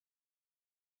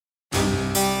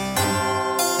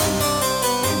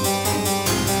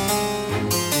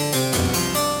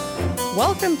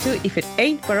Welcome to If It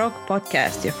Ain't Baroque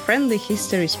podcast, your friendly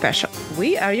history special.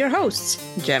 We are your hosts,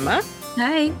 Gemma.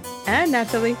 Hi. And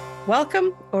Natalie.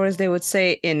 Welcome, or as they would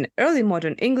say in early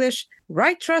modern English,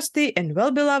 right trusty and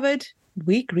well-beloved,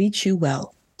 we greet you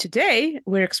well. Today,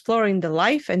 we're exploring the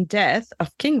life and death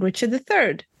of King Richard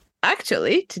III.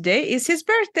 Actually, today is his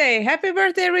birthday. Happy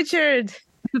birthday, Richard!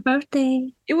 Happy birthday.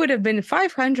 It would have been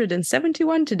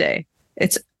 571 today.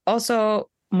 It's also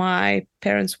my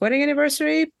parents' wedding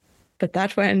anniversary, but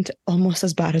that went almost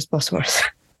as bad as Bosworth.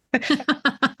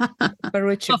 For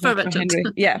Richard, for not Richard. for Henry.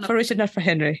 Yeah, No. for Richard, not for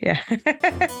Henry. Yeah.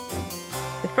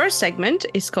 The first segment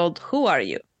is called Who Are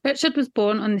You? Richard was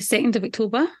born on the 2nd of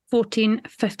October,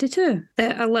 1452, the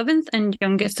 11th and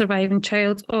youngest surviving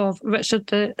child of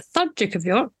Richard III, Duke of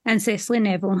York, and Cecily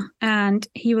Neville, and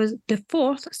he was the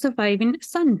fourth surviving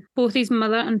son. Both his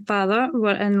mother and father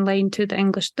were in line to the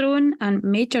English throne and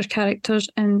major characters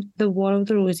in the War of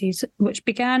the Roses, which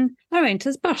began around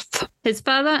his birth. His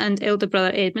father and elder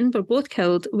brother Edmund were both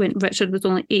killed when Richard was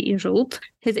only 8 years old.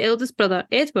 His eldest brother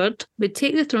Edward would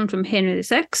take the throne from Henry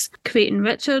VI, creating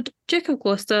Richard Duke of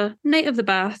Gloucester, Knight of the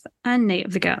Bath, and Knight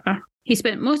of the Garter. He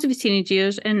spent most of his teenage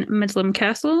years in Middleham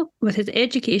Castle, with his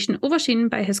education overseen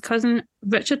by his cousin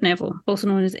Richard Neville, also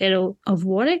known as Earl of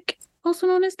Warwick, also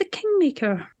known as the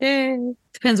Kingmaker. Yay.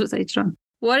 Depends what side you're on.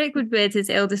 Warwick would wed his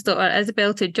eldest daughter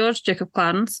Isabel to George, Duke of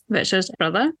Clarence, Richard's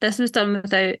brother. This was done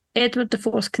without Edward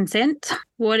IV's consent.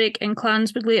 Warwick and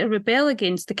Clarence would later rebel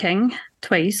against the king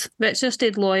twice. Richard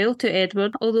stayed loyal to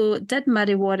Edward, although did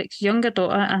marry Warwick's younger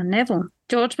daughter Anne Neville.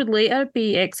 George would later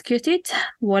be executed,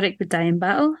 Warwick would die in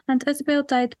battle, and Isabel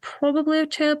died probably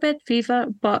of childbed fever,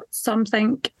 but some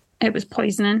think it was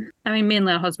poisoning. I mean,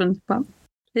 mainly her husband, but...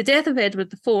 The death of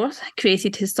Edward IV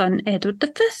created his son Edward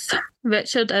V.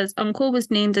 Richard, as uncle,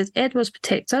 was named as Edward's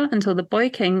protector until the boy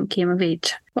king came of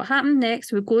age. What happened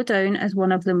next would go down as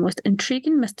one of the most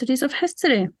intriguing mysteries of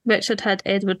history. Richard had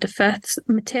Edward V's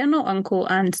maternal uncle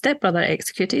and stepbrother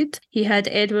executed. He had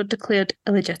Edward declared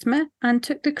illegitimate and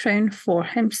took the crown for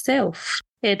himself.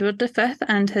 Edward V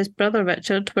and his brother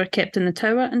Richard were kept in the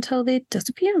Tower until they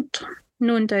disappeared,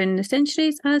 known down the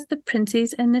centuries as the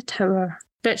Princes in the Tower.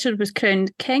 Richard was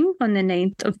crowned king on the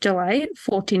 9th of July,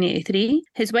 1483.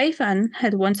 His wife Anne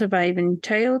had one surviving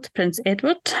child, Prince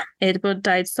Edward. Edward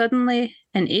died suddenly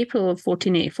in April of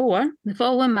 1484. The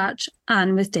following March,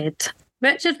 Anne was dead.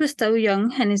 Richard was still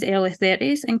young in his early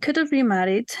 30s and could have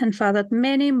remarried and fathered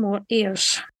many more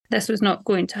heirs. This was not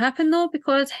going to happen though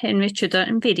because Henry Tudor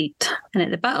invaded, and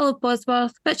at the Battle of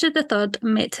Bosworth, Richard III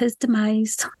met his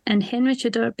demise, and Henry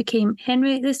Tudor became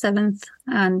Henry VII,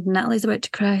 and Natalie's about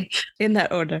to cry. In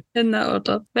that order. In that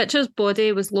order. Richard's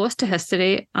body was lost to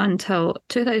history until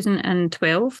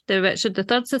 2012. The Richard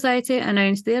III Society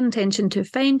announced their intention to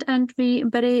find and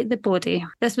rebury the body.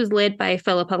 This was led by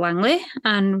Philippa Langley,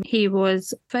 and he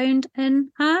was found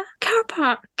in a car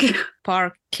park.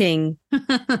 Parking.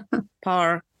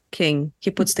 Parking.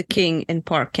 He puts the king in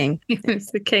parking. He was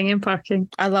the king in parking.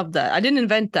 I love that. I didn't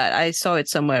invent that. I saw it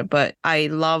somewhere, but I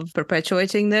love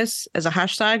perpetuating this as a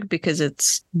hashtag because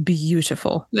it's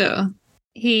beautiful. Yeah.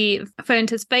 He found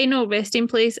his final resting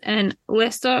place in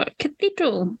Leicester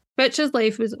Cathedral. Richard's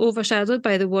life was overshadowed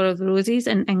by the War of the Roses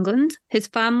in England. His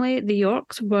family, the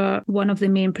Yorks, were one of the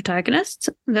main protagonists.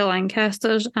 The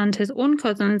Lancasters and his own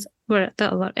cousins were at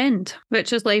the other end.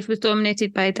 Richard's life was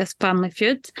dominated by this family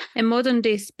feud. In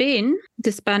modern-day Spain,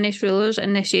 the Spanish rulers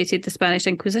initiated the Spanish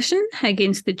Inquisition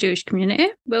against the Jewish community.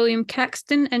 William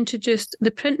Caxton introduced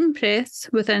the printing press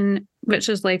within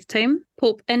Richard's lifetime.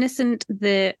 Pope Innocent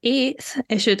VIII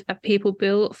issued a papal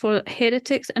bull for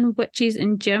heretics and witches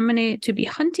in Germany to be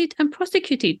hunted and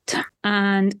prosecuted.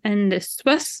 And in the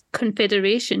Swiss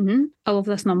Confederation, I love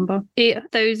this number,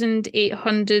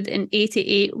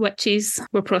 8,888 witches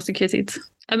were prosecuted.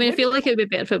 I mean, I feel like it would be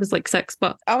better if it was like 6,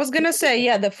 but... I was going to say,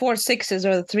 yeah, the 4 6s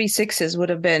or the 3 6s would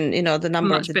have been, the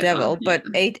number Much of the better, devil, yeah. but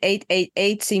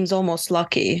 8888 seems almost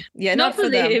lucky. Yeah, not for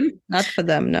them. Not for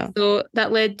them, no. So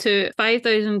that led to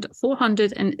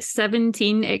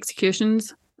 5,417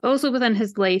 executions. Also within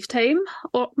his lifetime,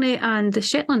 Orkney and the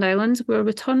Shetland Islands were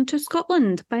returned to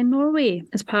Scotland by Norway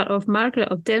as part of Margaret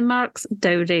of Denmark's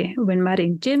dowry when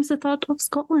marrying James III of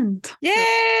Scotland.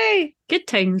 Yay! Good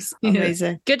times.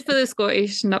 Amazing. Good for the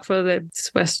Scottish, not for the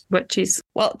Swiss witches.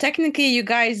 Well, technically, you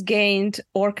guys gained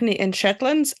Orkney and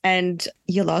Shetlands, and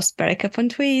you lost Berwick upon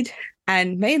Tweed.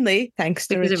 And mainly thanks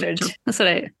to Because of Richard. That's all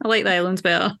right. I like the islands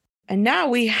better. And now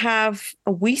we have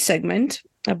a wee segment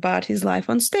about his life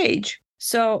on stage.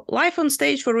 So life on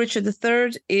stage for Richard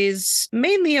III is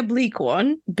mainly a bleak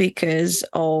one because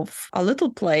of a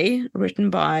little play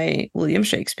written by William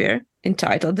Shakespeare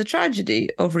entitled The Tragedy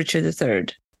of Richard III.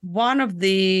 one of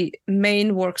the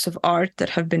main works of art that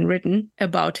have been written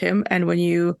about him. And when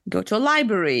you go to a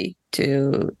library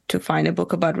to find a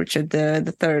book about Richard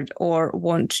the Third, or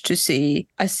want to see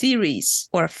a series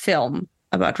or a film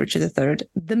about Richard III,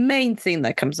 the main thing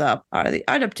that comes up are the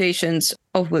adaptations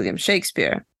of William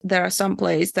Shakespeare. There are some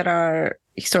plays that are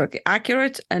historically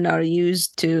accurate and are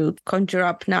used to conjure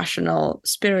up national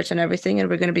spirit and everything, and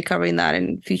we're going to be covering that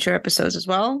in future episodes as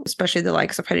well, especially the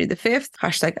likes of Henry V,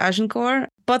 #Agincourt.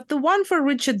 But the one for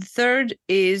Richard III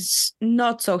is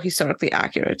not so historically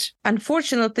accurate.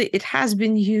 Unfortunately, it has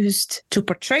been used to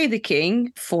portray the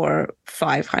king for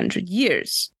 500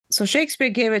 years. So Shakespeare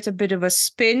gave it a bit of a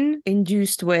spin,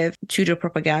 induced with Tudor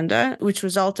propaganda, which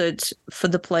resulted for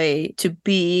the play to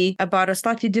be about a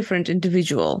slightly different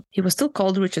individual. He was still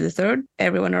called Richard III.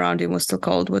 Everyone around him was still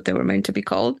called what they were meant to be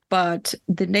called. But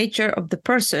the nature of the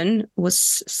person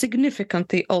was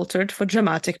significantly altered for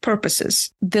dramatic purposes.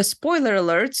 The spoiler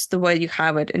alerts, the way you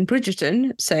have it in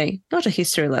Bridgerton, saying not a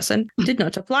history lesson, did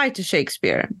not apply to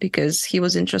Shakespeare because he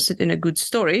was interested in a good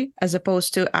story as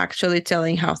opposed to actually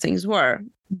telling how things were.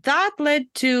 That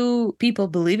led to people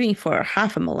believing for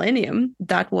half a millennium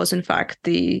that was, in fact,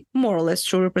 the more or less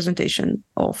true representation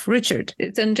of Richard.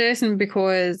 It's interesting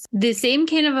because the same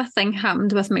kind of a thing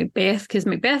happened with Macbeth, because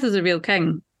Macbeth is a real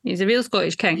king. He's a real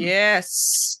Scottish king.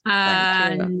 Yes.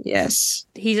 And yes,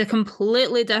 he's a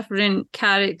completely different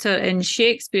character in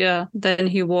Shakespeare than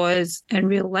he was in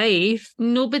real life.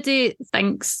 Nobody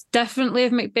thinks differently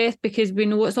of Macbeth because we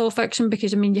know it's all fiction,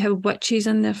 because, I mean, you have witches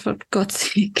in there, for God's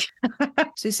sake.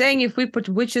 So you're saying if we put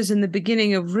witches in the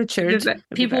beginning of Richard,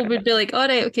 people would be like, all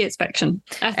right, okay, it's fiction.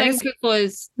 I think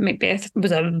because Macbeth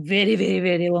was a very, very,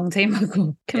 very long time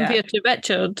ago compared to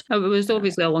Richard. It was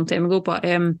obviously a long time ago, but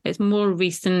it's more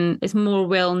recent. It's more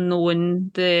well known.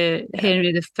 The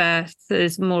Henry V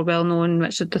is more well known.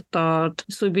 Richard III.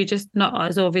 So we just, not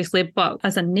us obviously, but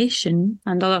as a nation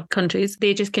and other countries,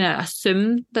 they just kind of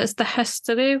assume that's the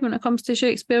history when it comes to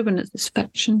Shakespeare, when it's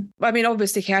fiction. I mean,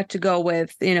 obviously he had to go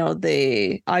with,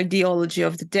 the ideology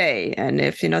of the day, and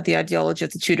if the ideology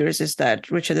of the Tudors is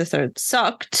that Richard III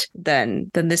sucked, then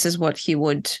this is what he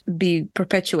would be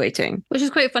perpetuating. Which is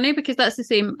quite funny because that's the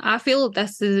same. I feel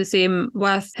this is the same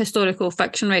with historical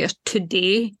fiction writers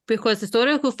today, because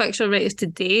historical fiction writers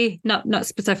today, not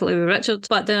specifically with Richard,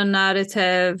 but their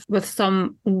narrative with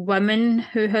some women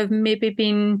who have maybe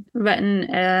been written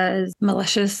as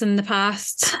malicious in the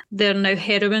past, they're now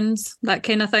heroines, that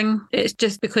kind of thing. It's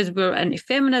just because we're into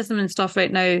feminism and stuff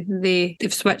right now,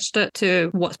 they've switched it to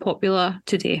what's popular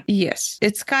today. Yes,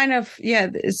 it's kind of,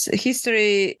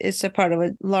 history is a part of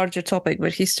a larger topic,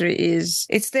 but history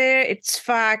it's there, it's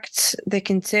fact. They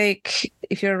can take,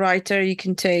 if you're a writer, you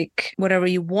can take whatever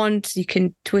you want, you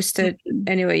can twist it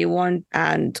any way you want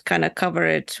and kind of cover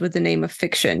it with the name of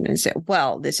fiction and say,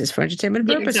 well, this is for entertainment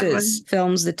purposes. Exactly.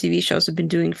 Films, the TV shows have been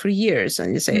doing for years.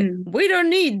 And you say, we don't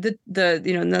need the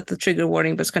not the trigger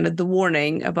warning, but it's kind of the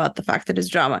warning about the fact that it's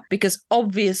drama, because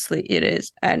obviously it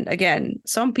is. And again,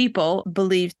 some people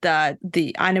believed that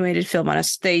the animated film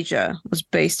Anastasia was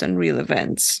based on real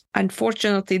events.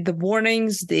 Unfortunately, the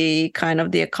warnings, the kind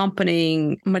of the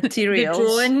accompanying materials, the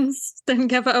drawings didn't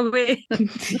give it away.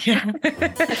 Yeah.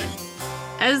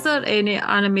 Is there any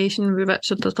animation with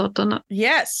Richard III in it?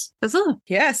 Yes. Is there?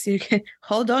 Yes, you can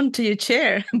hold on to your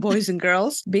chair, boys and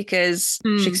girls, because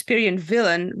Shakespearean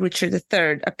villain Richard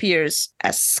III appears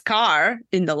as Scar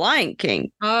in The Lion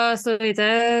King. Oh, so he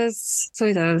does.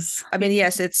 I mean,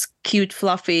 yes, it's cute,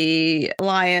 fluffy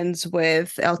lions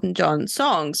with Elton John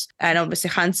songs and obviously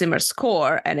Hans Zimmer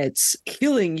score, and it's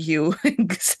killing you.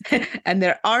 And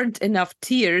there aren't enough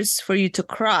tears for you to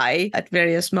cry at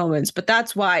various moments. But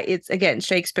that's why it's, again,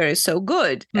 Shakespeare is so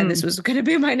good. And this was going to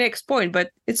be my next point,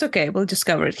 but it's okay. We'll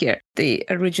discover it here. The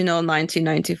original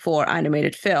 1994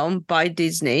 animated film by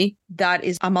Disney, that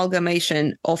is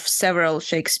amalgamation of several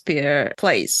Shakespeare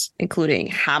plays, including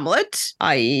Hamlet,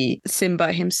 i.e.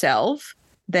 Simba himself.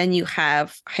 Then you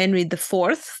have Henry IV.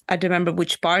 I don't remember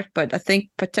which part, but I think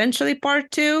potentially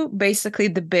part 2. Basically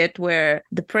the bit where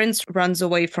the prince runs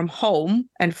away from home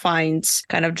and finds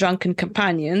kind of drunken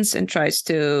companions and tries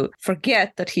to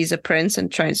forget that he's a prince and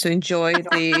tries to enjoy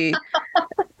the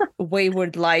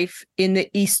wayward life in the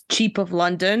East Cheap of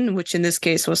London, which in this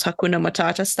case was Hakuna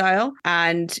Matata style.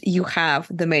 And you have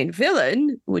the main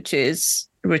villain, which is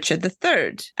Richard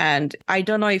III. And I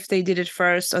don't know if they did it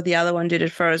first or the other one did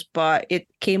it first, but it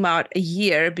came out a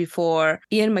year before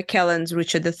Ian McKellen's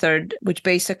Richard III, which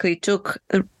basically took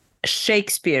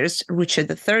Shakespeare's Richard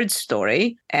III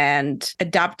story and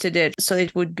adapted it so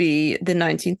it would be the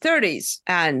 1930s.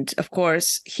 And of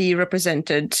course, he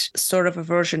represented sort of a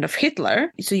version of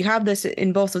Hitler. So you have this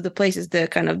in both of the places, the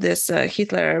kind of this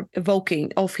Hitler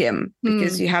evoking of him,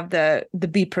 because you have the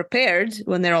be prepared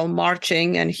when they're all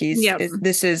marching and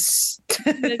this is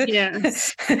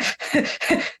yes.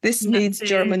 this needs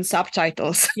German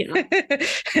subtitles. Yeah.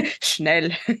 Schnell.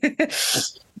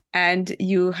 And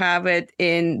you have it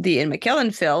in the Ian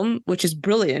McKellen film, which is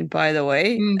brilliant, by the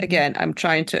way. Again, I'm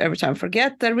trying to every time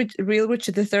forget the real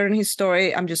Richard III and his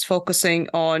story. I'm just focusing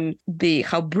on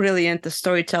how brilliant the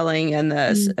storytelling and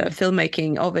the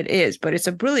filmmaking of it is. But it's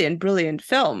a brilliant, brilliant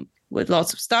film with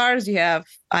lots of stars. You have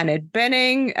Annette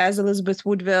Bening as Elizabeth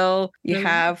Woodville. You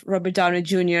have Robert Downey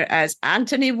Jr. as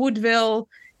Anthony Woodville.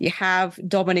 You have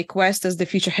Dominic West as the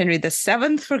future Henry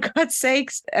VII, for God's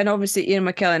sakes. And obviously Ian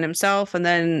McKellen himself. And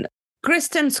then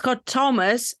Kristen Scott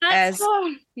Thomas as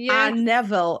Anne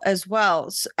Neville as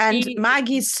well. And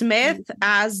Maggie Smith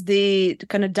as the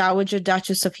kind of Dowager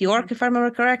Duchess of York, if I remember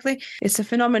correctly. It's a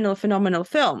phenomenal, phenomenal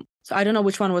film. So I don't know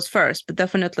which one was first, but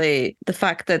definitely the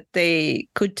fact that they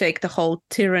could take the whole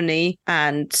tyranny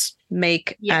and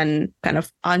make an kind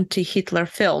of anti-Hitler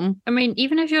film. I mean,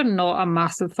 even if you're not a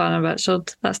massive fan of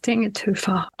Richard, that's taking it too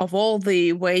far. Of all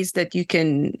the ways that you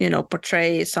can,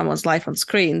 portray someone's life on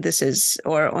screen,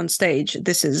 or on stage,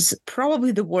 this is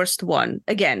probably the worst one.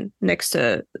 Again, next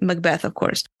to Macbeth, of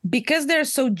course. Because they're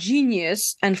so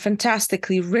genius and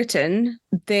fantastically written,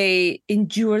 they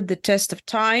endured the test of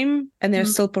time and they're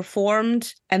still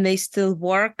performed and they still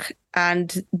work.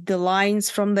 And the lines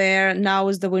from there, now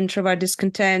is the winter of our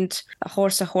discontent, a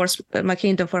horse, my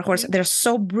kingdom for a horse. They're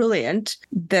so brilliant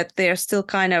that they're still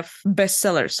kind of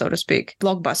bestsellers, so to speak,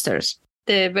 blockbusters.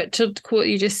 The Richard quote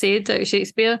you just said out of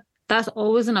Shakespeare, that's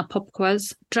always in a pub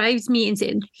quiz. Drives me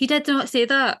insane. He did not say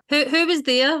that. Who was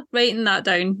there writing that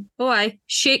down? Oh, aye,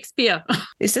 Shakespeare.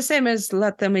 It's the same as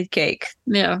let them eat cake.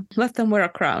 Yeah. Let them wear a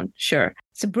crown. Sure.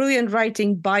 It's a brilliant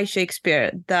writing by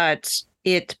Shakespeare that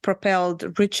it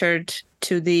propelled Richard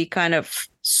to the kind of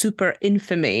super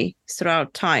infamy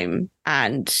throughout time.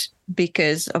 And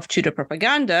because of Tudor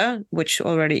propaganda, which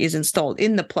already is installed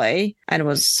in the play and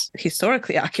was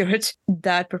historically accurate,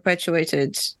 that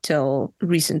perpetuated till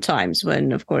recent times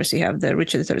when, of course, you have the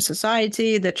Richard III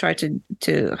Society that tried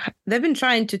they've been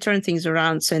trying to turn things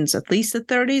around since at least the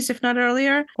 30s, if not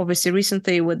earlier. Obviously,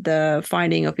 recently with the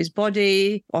finding of his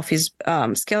body, of his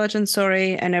skeleton,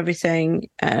 and everything.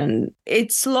 And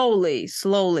it's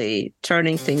slowly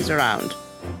turning things around.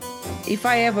 If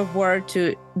I ever were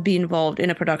to be involved in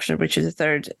a production of Richard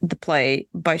III, the play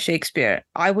by Shakespeare,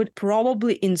 I would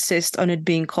probably insist on it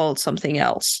being called something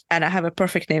else. And I have a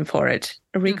perfect name for it.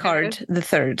 Richard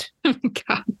III.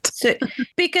 So,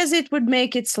 because it would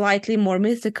make it slightly more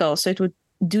mythical. So it would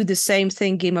do the same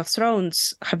thing Game of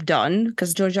Thrones have done,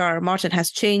 because George R.R. Martin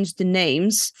has changed the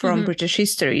names from British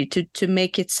history to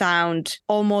make it sound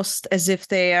almost as if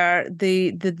they are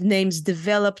the names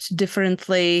developed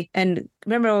differently. And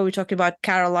remember when we talked about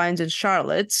Carolines and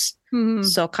Charlottes?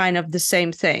 So kind of the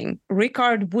same thing.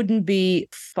 Richard wouldn't be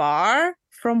far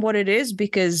from what it is,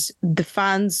 because the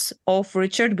fans of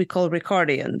Richard we call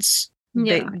Ricardians,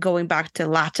 going back to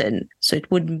Latin. So it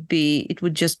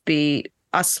would just be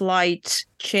a slight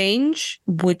change,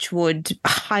 which would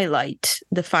highlight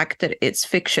the fact that it's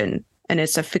fiction and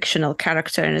it's a fictional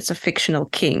character and it's a fictional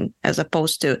king, as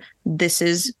opposed to this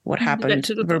is what happened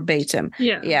verbatim.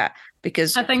 Yeah.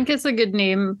 Because I think it's a good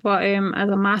name, but as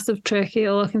a massive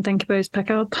Trekkie, all I can think about is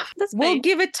Picard. We'll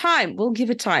give it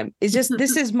time. It's just,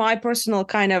 this is my personal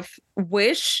kind of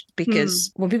wish,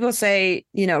 because when people say,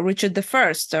 Richard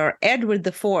I or Edward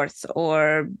IV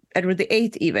or Edward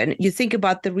VIII even, you think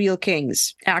about the real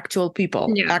kings, actual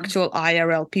people, actual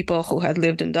IRL people who had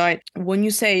lived and died. When you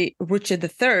say Richard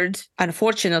III,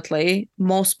 unfortunately,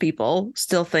 most people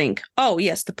still think, oh,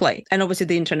 yes, the play. And obviously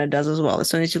the internet does as well. As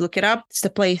soon as you look it up, it's the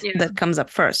play that comes up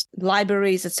first.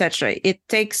 Libraries, etc. It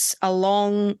takes a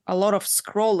lot of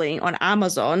scrolling on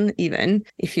Amazon, even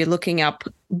if you're looking up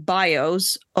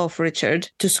bios of Richard,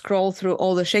 to scroll through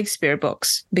all the Shakespeare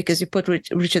books, because you put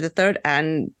Richard III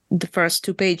and the first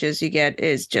 2 pages you get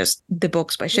is just the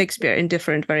books by Shakespeare in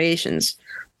different variations,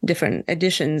 different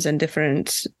editions and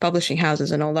different publishing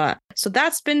houses and all that. So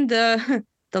that's been the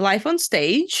life on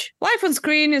stage. Life on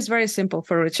screen is very simple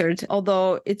for Richard,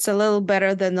 although it's a little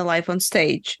better than the life on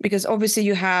stage, because obviously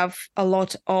you have a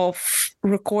lot of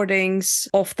recordings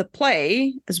of the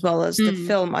play as well as the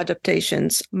film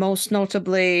adaptations. Most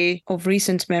notably of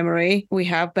recent memory, we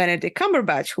have Benedict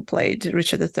Cumberbatch, who played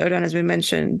Richard III. And as we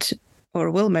mentioned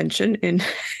or will mention in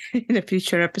in a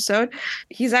future episode,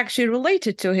 he's actually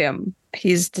related to him.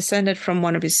 He's descended from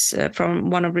one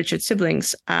of Richard's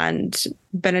siblings, and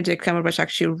Benedict Cumberbatch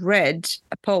actually read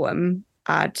a poem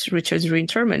at Richard's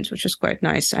reinterment, which was quite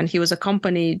nice. And he was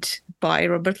accompanied by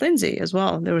Robert Lindsay as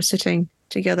well. They were sitting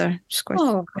together, which is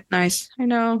quite nice. I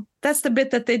know. That's the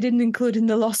bit that they didn't include in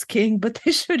The Lost King, but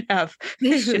they should have. They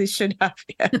really should have.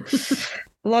 Yeah.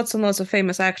 Lots and lots of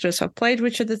famous actors have played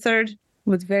Richard III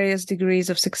with various degrees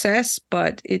of success,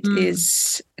 but it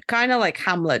is kind of like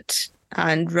Hamlet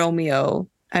and Romeo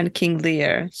and King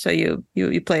Lear. So you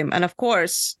play him. And of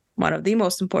course, one of the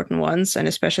most important ones, and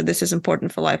especially this is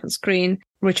important for life on screen,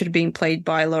 Richard being played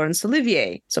by Laurence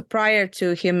Olivier. So prior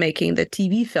to him making the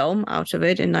TV film out of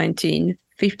it in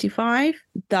 1955,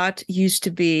 that used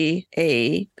to be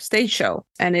a stage show.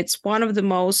 And it's one of the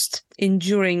most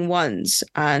enduring ones.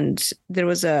 And there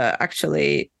was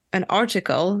actually an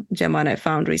article, Gemma and I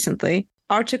found recently,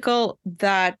 article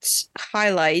that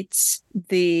highlights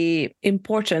the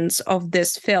importance of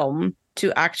this film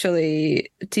to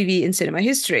actually TV and cinema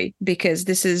history, because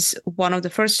this is one of the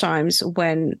first times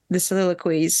when the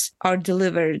soliloquies are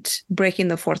delivered breaking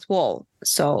the fourth wall.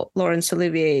 So Laurence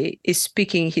Olivier is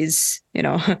speaking his,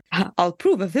 I'll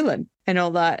prove a villain and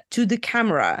all that to the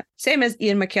camera, same as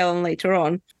Ian McKellen later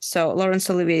on. So Laurence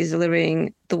Olivier is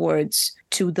delivering the words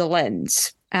to the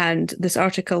lens. And this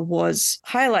article was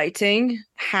highlighting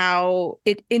how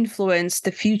it influenced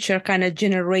the future kind of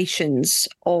generations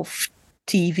of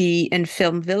TV and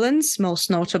film villains, most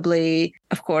notably,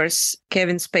 of course,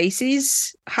 Kevin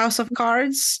Spacey's House of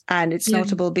Cards. And it's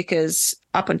notable because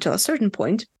up until a certain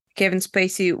point, Kevin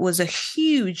Spacey was a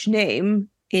huge name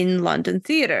in London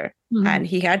theatre. And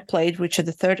he had played Richard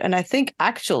III. And I think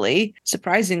actually,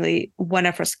 surprisingly, when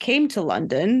I first came to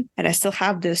London, and I still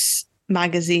have this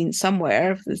magazine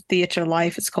somewhere, Theatre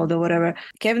Life it's called or whatever,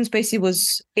 Kevin Spacey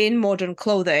was in modern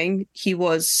clothing. He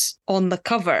was on the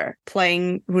cover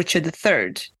playing Richard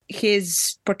III.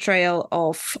 His portrayal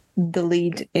of the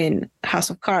lead in House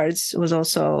of Cards was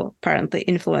also apparently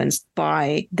influenced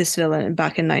by this villain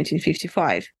back in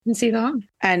 1955. I can see that.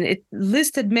 And it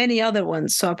listed many other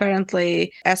ones. So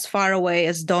apparently as far away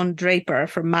as Don Draper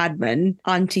from Mad Men,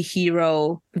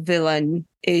 anti-hero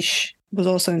villain-ish, was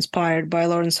also inspired by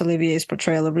Laurence Olivier's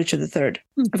portrayal of Richard III.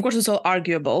 Of course, it's all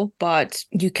arguable, but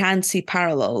you can see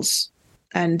parallels.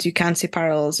 And you can see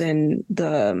parallels in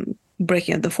the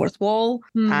breaking of the fourth wall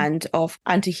and of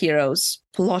anti-heroes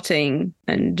plotting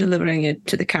and delivering it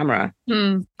to the camera.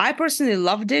 I personally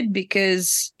loved it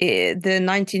because the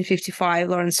 1955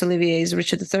 Laurence Olivier's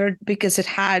Richard III, because it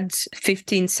had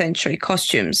 15th century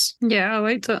costumes. Yeah, I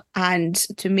liked it. And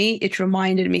to me, it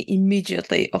reminded me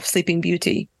immediately of Sleeping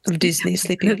Beauty, of Disney's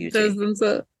Sleeping Beauty. Doesn't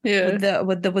it? Yeah.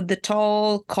 With the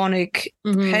tall conic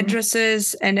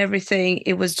headdresses and everything,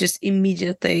 it was just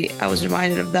immediately, I was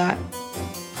reminded of that.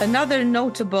 Another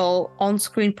notable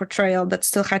on-screen portrayal that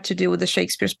still had to do with the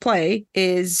Shakespeare's play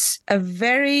is a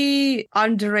very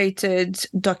underrated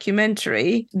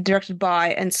documentary directed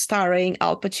by and starring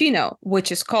Al Pacino,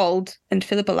 which is called, and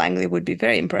Philippa Langley would be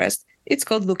very impressed, it's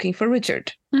called Looking for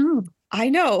Richard. Oh. I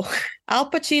know. Al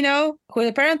Pacino, who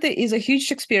apparently is a huge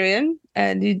Shakespearean,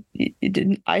 and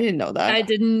I didn't know that. I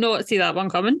did not see that one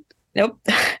coming. Nope.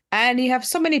 And you have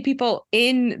so many people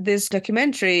in this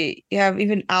documentary. You have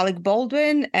even Alec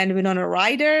Baldwin and Winona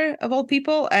Ryder, of all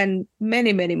people, and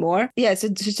many, many more. Yeah,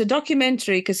 it's a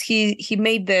documentary because he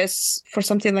made this for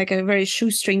something like a very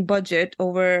shoestring budget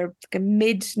over like a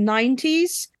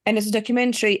mid-90s. And it's a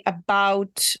documentary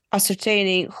about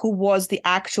ascertaining who was the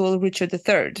actual Richard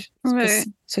III. Right.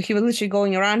 So he was literally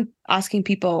going around asking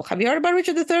people, have you heard about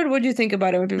Richard III? What do you think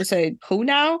about him? And people say, who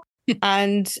now?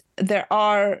 And there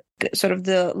are sort of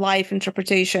the live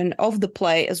interpretation of the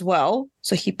play as well.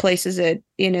 So he places it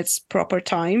in its proper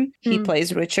time. He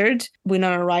plays Richard.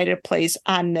 Winona Ryder plays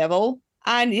Anne Neville.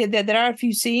 And there are a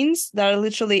few scenes that are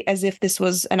literally as if this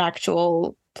was an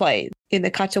actual play. In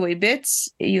the cutaway bits,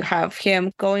 you have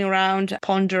him going around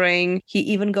pondering. He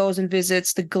even goes and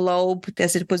visits the Globe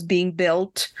as it was being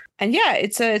built. And yeah,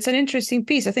 it's an interesting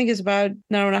piece. I think it's about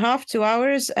an hour and a half, 2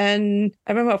 hours. And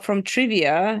I remember from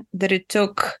trivia that it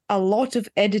took a lot of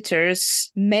editors,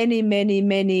 many, many,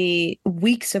 many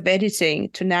weeks of editing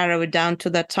to narrow it down to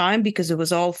that time, because it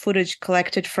was all footage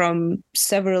collected from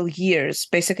several years,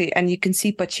 basically. And you can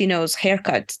see Pacino's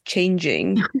haircut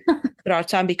changing throughout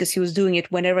time because he was doing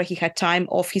it whenever he had time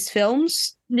off his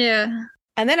films. Yeah.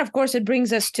 And then, of course, it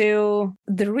brings us to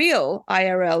the real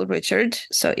IRL Richard.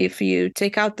 So if you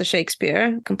take out the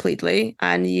Shakespeare completely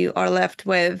and you are left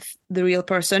with the real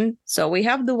person. So we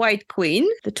have the White Queen,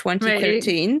 the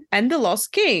 2013, and the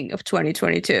Lost King of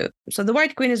 2022. So the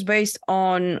White Queen is based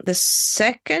on the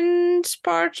second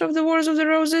part of the Wars of the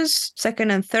Roses,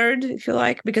 second and third, if you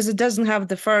like, because it doesn't have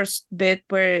the first bit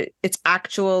where it's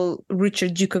actual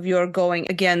Richard, Duke of York, going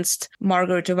against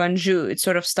Margaret of Anjou. It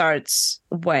sort of starts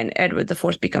when Edward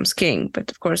IV becomes king.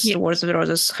 But of course, the Wars of the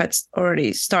Roses had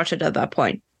already started at that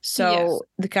point. So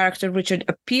the character Richard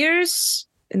appears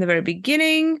in the very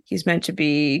beginning. He's meant to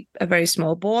be a very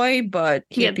small boy, but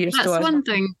he appears to us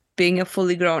being a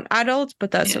fully grown adult,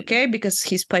 but that's okay because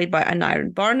he's played by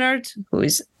Aneurin Barnard, who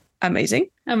is amazing.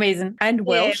 And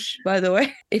Welsh, by the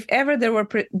way. If ever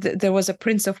there was a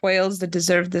Prince of Wales that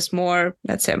deserved this more,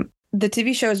 that's him. The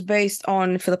TV show is based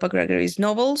on Philippa Gregory's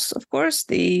novels, of course,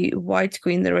 The White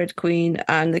Queen, The Red Queen,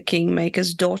 and The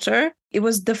Kingmaker's Daughter. It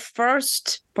was the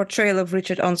first portrayal of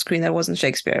Richard on screen that wasn't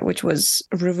Shakespeare, which was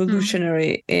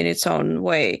revolutionary in its own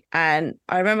way. And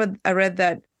I remember I read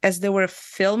that as they were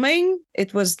filming,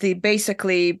 it was the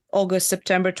basically August,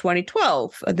 September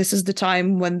 2012. This is the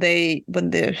time when the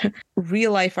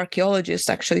real life archaeologists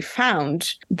actually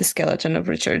found the skeleton of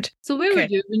Richard. So where were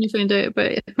you when you found out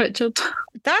about Richard?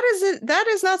 That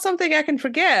is not something I can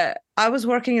forget. I was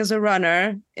working as a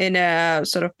runner in a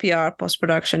sort of PR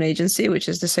post-production agency, which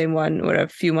is the same one where a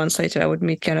few months later I would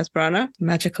meet Kenneth Branagh.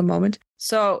 Magical moment.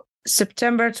 So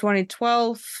September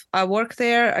 2012, I work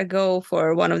there. I go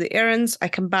for one of the errands. I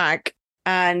come back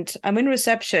and I'm in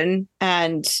reception,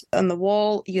 and on the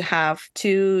wall you have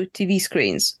two TV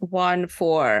screens, one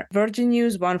for Virgin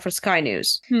News, one for Sky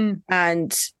News.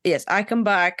 And yes, I come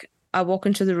back. I walk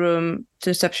into the room, to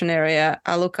the reception area.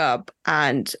 I look up,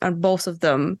 and on both of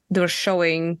them, they were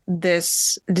showing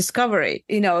this discovery.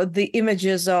 You know, the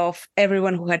images of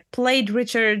everyone who had played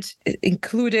Richard,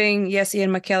 including, yes,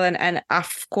 Ian McKellen, and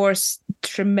of course,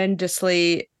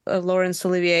 tremendously Laurence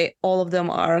Olivier. All of them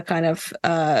are kind of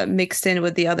mixed in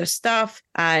with the other stuff,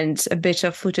 and a bit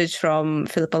of footage from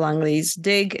Philippa Langley's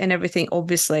dig and everything,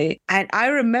 obviously. And I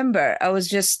remember I was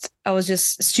just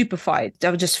stupefied.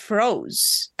 I just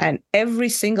froze, and every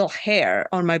single hair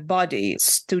on my body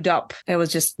stood up. It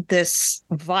was just this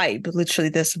vibe, literally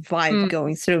this vibe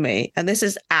going through me. And this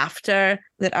is after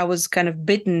that I was kind of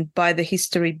bitten by the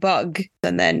history bug.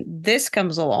 And then this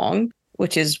comes along,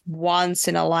 which is once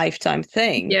in a lifetime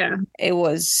thing. Yeah. It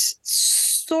was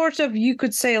sort of, you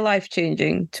could say,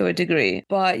 life-changing to a degree.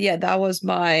 But yeah, that was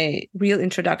my real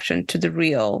introduction to the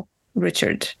real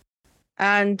Richard.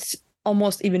 And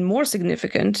almost even more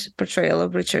significant portrayal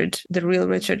of Richard, the real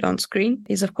Richard on screen,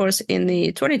 is of course in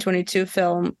the 2022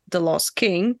 film The Lost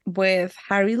King with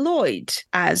Harry Lloyd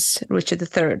as Richard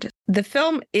III. The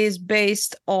film is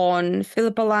based on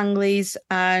Philippa Langley's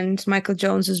and Michael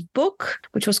Jones's book,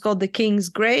 which was called The King's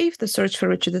Grave: The Search for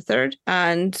Richard III.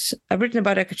 And I've written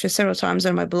about it actually several times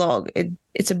on my blog.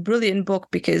 It's a brilliant book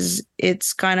because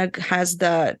it's kind of has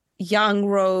the young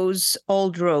Rose,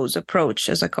 old Rose approach,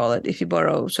 as I call it, if you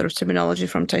borrow sort of terminology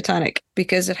from Titanic,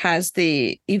 because it has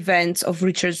the events of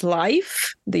Richard's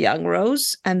life, the young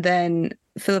Rose, and then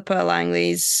Philippa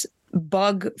Langley's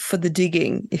bug for the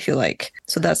digging, if you like.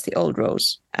 So that's the old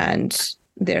Rose. And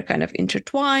they're kind of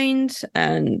intertwined,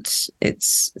 and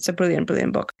it's a brilliant,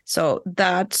 brilliant book. So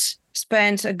that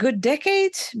spent a good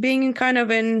decade being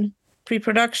in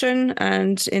pre-production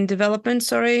and in development,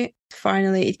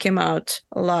 Finally, it came out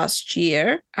last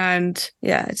year. And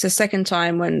yeah, it's the second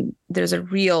time when there's a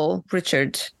real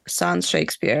Richard sans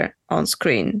Shakespeare on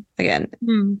screen. Again,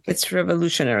 It's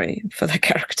revolutionary for the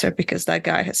character because that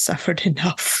guy has suffered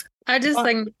enough. I just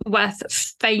think with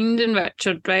finding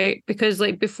Richard, right? Because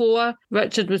like before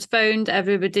Richard was found,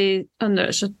 everybody on the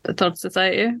Richard III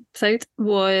Society side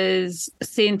was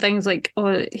saying things like,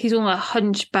 oh, he's only a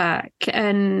hunchback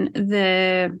in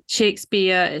the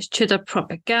Shakespeare, it's Tudor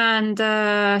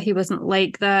propaganda, he wasn't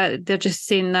like that. They're just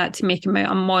saying that to make him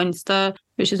out a monster,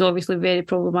 which is obviously very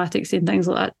problematic, saying things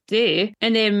like that today.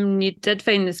 And then you did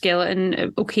find the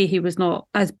skeleton. Okay, he was not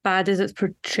as bad as it's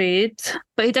portrayed,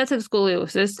 but he did have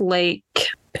scoliosis, like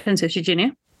Princess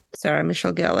Eugenia. Sarah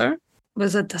Michelle Gellar.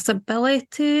 Was a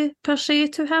disability per se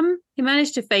to him. He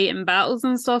managed to fight in battles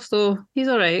and stuff, so he's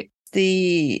all right.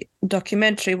 The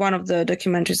documentary, one of the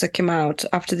documentaries that came out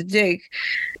after the dig,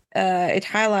 it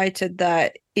highlighted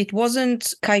that it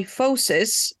wasn't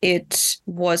kyphosis, it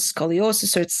was scoliosis,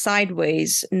 so it's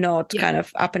sideways, not kind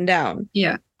of up and down.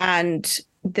 Yeah. And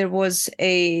there was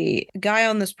a guy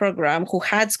on this program who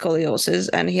had scoliosis,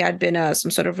 and he had been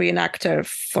some sort of reenactor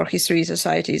for history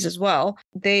societies as well.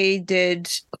 They did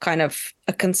kind of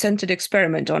a consented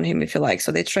experiment on him, if you like.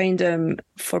 So they trained him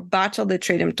for battle. They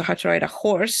trained him to how to ride a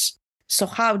horse. So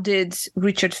how did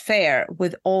Richard fare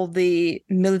with all the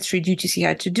military duties he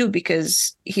had to do?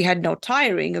 Because he had no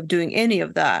tiring of doing any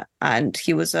of that. And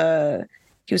he was a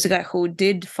guy who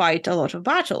did fight a lot of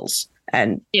battles.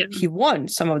 And he won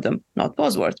some of them, not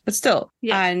Bosworth, but still.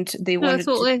 Yeah. And they wanted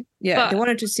they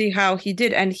wanted to see how he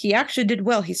did. And he actually did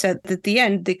well. He said that at the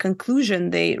end, the conclusion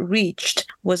they reached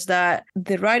was that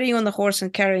the riding on the horse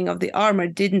and carrying of the armor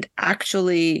didn't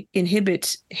actually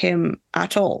inhibit him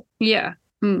at all. Yeah.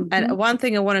 Mm-hmm. And one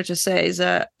thing I wanted to say is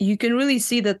that you can really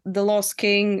see that The Lost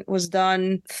King was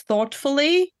done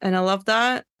thoughtfully. And I love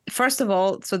that. First of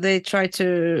all, so they tried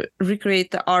to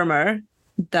recreate the armor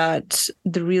that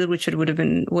the real Richard would have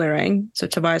been wearing. So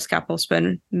Tobias Capel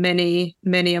spent many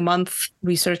a month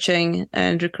researching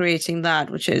and recreating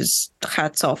that, which is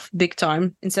hats off, big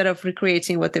time. Instead of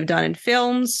recreating what they've done in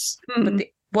films, but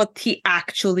what he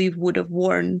actually would have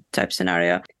worn type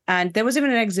scenario. And there was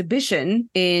even an exhibition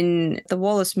in the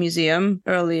Wallace Museum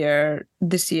earlier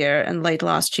this year and late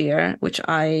last year, which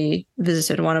I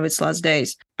visited one of its last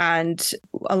days. And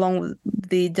along with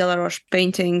the Delaroche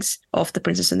paintings of the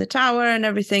Princess in the Tower and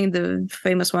everything, the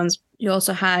famous ones, you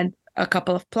also had a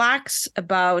couple of plaques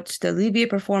about the Olivier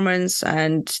performance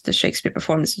and the Shakespeare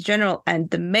performance in general. And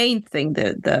the main thing,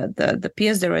 the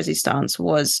pièce de résistance,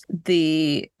 was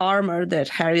the armor that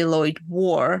Harry Lloyd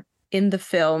wore in the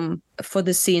film for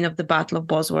the scene of the Battle of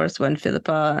Bosworth when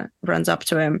Philippa runs up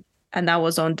to him. And that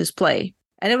was on display.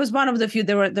 And it was one of the few,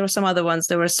 there were some other ones.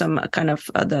 There were some kind of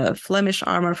the Flemish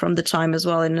armor from the time as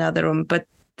well in another room. But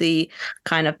the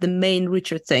kind of the main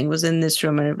Richard thing was in this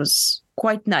room. And it was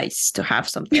quite nice to have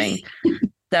something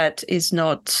that is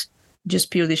not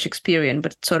just purely Shakespearean,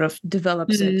 but sort of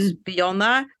develops it beyond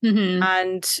that. Mm-hmm.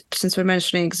 And since we're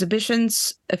mentioning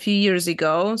exhibitions, a few years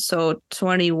ago, so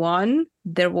 21,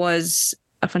 there was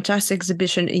a fantastic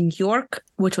exhibition in York,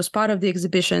 which was part of the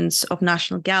exhibitions of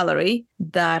National Gallery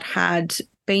that had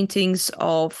paintings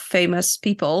of famous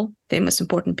people, famous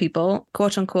important people,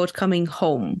 quote unquote, coming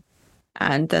home.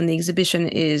 And then the exhibition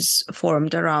is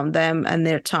formed around them and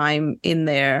their time in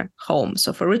their home.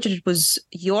 So for Richard, it was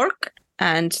York.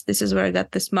 And this is where I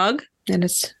got this mug. And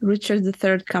it's Richard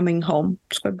III coming home.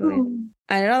 It's quite brilliant.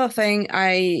 And another thing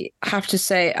I have to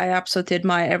say, I absolutely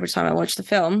admire every time I watch the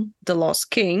film, The Lost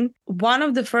King. One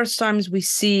of the first times we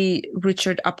see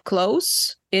Richard up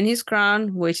close in his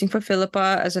crown, waiting for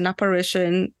Philippa as an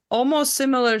apparition, almost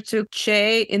similar to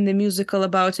Che in the musical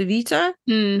about Evita,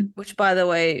 which, by the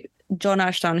way, John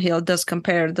Ashton Hill does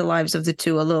compare the lives of the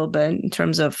two a little bit in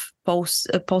terms of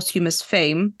posthumous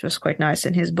fame, which was quite nice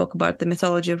in his book about the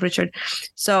mythology of Richard.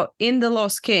 So in The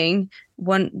Lost King,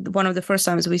 one of the first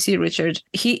times we see Richard,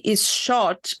 he is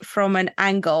shot from an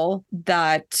angle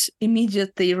that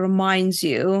immediately reminds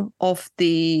you of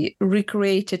the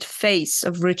recreated face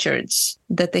of Richard's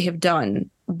that they have done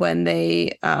when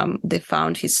they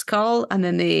found his skull, and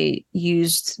then they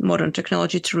used modern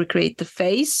technology to recreate the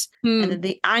face. And then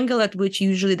the angle at which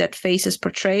usually that face is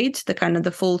portrayed, the kind of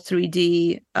the full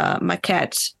 3D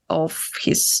maquette of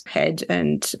his head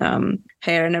and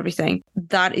hair and everything,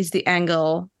 that is the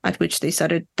angle at which they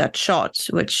started that shot,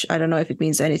 which I don't know if it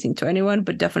means anything to anyone,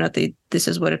 but definitely this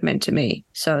is what it meant to me.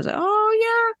 So I was like,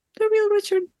 oh yeah, the real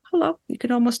Richard. Hello. You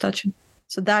can almost touch him.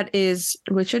 So that is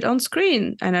Richard on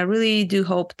screen. And I really do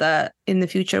hope that in the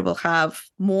future we'll have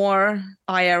more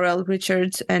IRL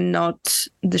Richards and not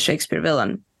the Shakespeare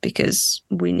villain, because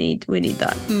we need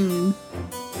that.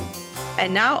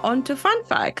 And now on to fun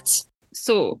facts.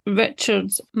 So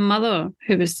Richard's mother,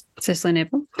 who was Cicely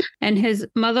Neville, in his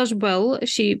mother's will,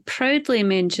 she proudly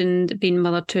mentioned being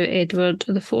mother to Edward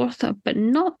IV, but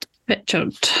not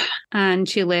Richard. And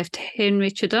she left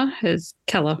Henry Tudor, his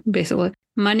killer, basically,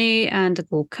 money and a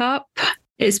gold cup.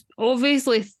 It's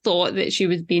obviously thought that she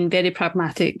was being very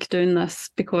pragmatic doing this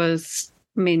because,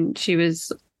 I mean, she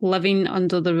was living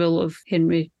under the rule of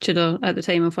Henry Tudor at the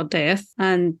time of her death,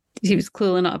 and he was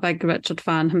clearly not a big Richard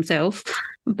fan himself.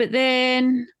 But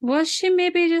then, was she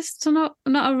maybe just not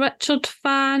a Richard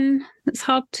fan? It's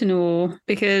hard to know,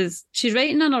 because she's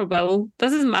writing in her will.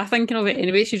 This is my thinking of it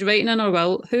anyway. She's writing in her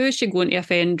will. Who is she going to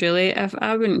offend, really? If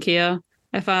I wouldn't care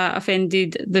if I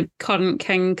offended the current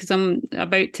king, because I'm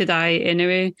about to die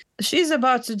anyway. She's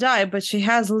about to die, but she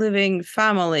has living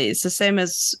family. It's the same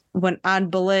as when Anne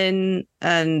Boleyn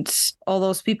and all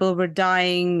those people were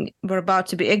dying, were about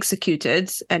to be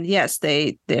executed. And yes,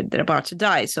 they're about to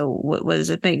die. So what does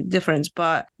it make a difference?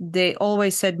 But they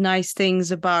always said nice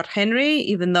things about Henry,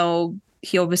 even though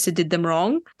he obviously did them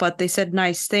wrong. But they said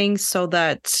nice things so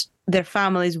that their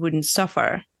families wouldn't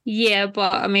suffer. Yeah,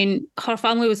 but I mean, her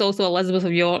family was also Elizabeth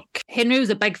of York. Henry was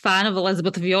a big fan of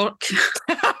Elizabeth of York.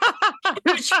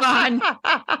 George fan.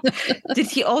 Did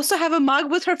he also have a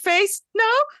mug with her face?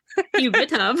 No? He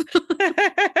would have.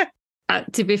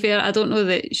 To be fair, I don't know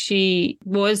that she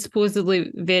was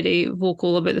supposedly very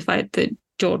vocal about the fact that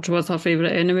George was her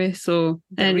favourite anyway. So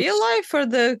in real life or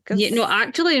the... Yeah, no,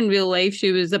 actually in real life,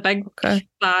 she was a big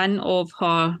fan of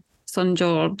her son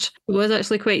George. He was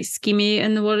actually quite schemy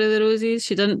in The War of the Roses.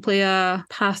 She didn't play a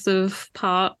passive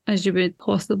part as you would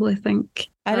possibly think.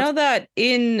 I know that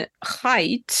in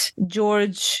Height,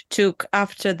 George took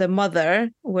after the mother,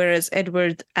 whereas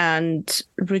Edward and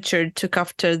Richard took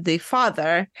after the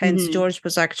father. Hence, George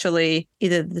was actually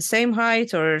either the same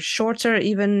height or shorter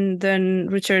even than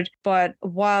Richard. But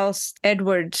whilst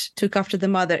Edward took after the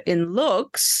mother in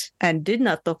looks and did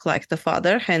not look like the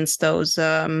father, hence those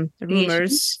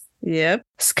rumors. Yep.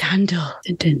 Scandal.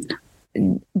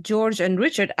 George and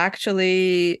Richard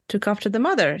actually took after the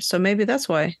mother. So maybe that's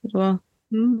why as well.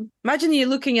 Imagine you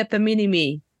looking at the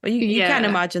mini-me. Well, you can't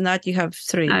imagine that. You have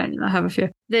 3. I have a few.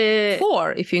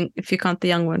 4 if you count the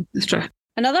young one. That's true.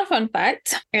 Another fun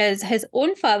fact is his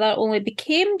own father only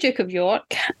became Duke of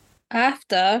York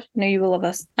after, now you will love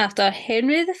this, after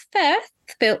Henry V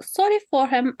felt sorry for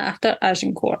him after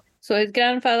Agincourt. So his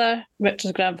grandfather,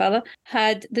 Richard's grandfather,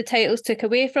 had the titles took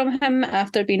away from him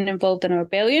after being involved in a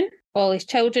rebellion. All his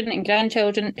children and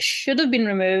grandchildren should have been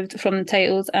removed from the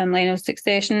titles and line of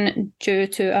succession due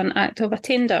to an act of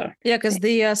attainder. Yeah, because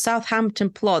the Southampton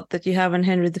plot that you have in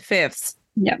Henry V,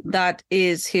 that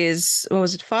is his, what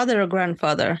was it, father or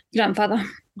grandfather?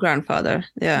 Grandfather,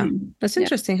 yeah. That's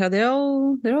interesting how they're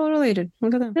all related.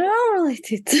 Look at them. They're all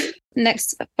related.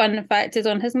 Next fun fact is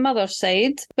on his mother's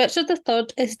side. Richard III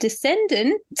is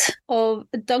descendant of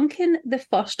Duncan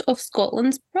I of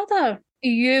Scotland's brother.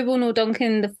 You will know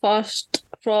Duncan I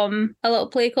from a little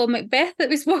play called Macbeth that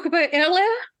we spoke about earlier,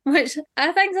 which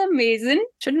I think is amazing.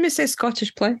 Shouldn't we say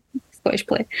Scottish play? Scottish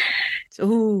play.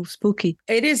 Oh, spooky.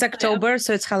 It is October,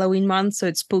 so it's Halloween month, so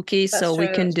it's spooky. That's so true,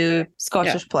 we can do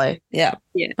Scottish play. Yeah.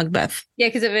 Macbeth. Yeah,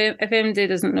 because if MD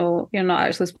doesn't know, you're not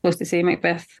actually supposed to say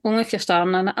Macbeth. Only if you're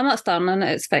starring in it. I'm not starring in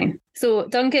it, it's fine. So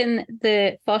Duncan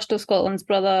I of Scotland's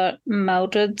brother,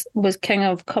 Maldred, was King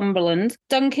of Cumberland.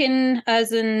 Duncan,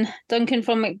 as in Duncan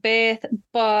from Macbeth,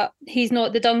 but he's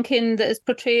not the Duncan that is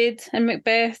portrayed in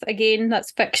Macbeth. Again,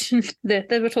 that's fiction. They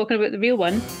were talking about the real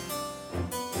one.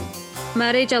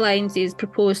 Marriage alliances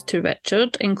proposed to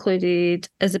Richard included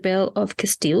Isabel of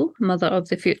Castile, mother of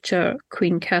the future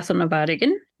Queen Catherine of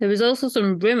Aragon. There was also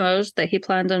some rumours that he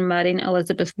planned on marrying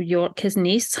Elizabeth of York, his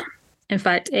niece. In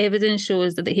fact, evidence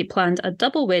shows that he planned a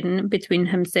double wedding between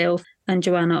himself and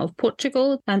Joanna of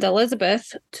Portugal and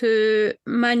Elizabeth to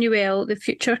Manuel, the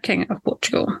future King of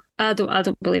Portugal. I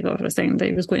don't believe it for a second that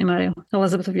he was going to marry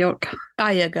Elizabeth of York.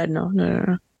 Yeah, God,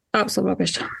 no. Absolute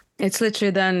rubbish. It's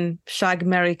literally then shag,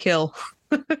 marry, kill.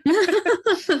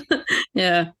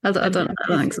 Yeah, I don't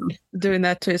think so. Doing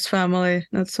that to his family,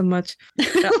 not so much.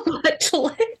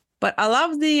 Literally. But I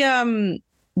love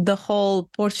the whole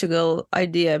Portugal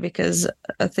idea, because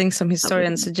I think some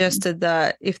historians suggested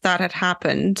that if that had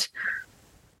happened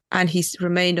and he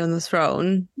remained on the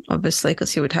throne, obviously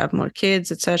because he would have more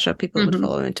kids, etc., people would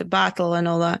follow him into battle and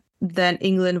all that, then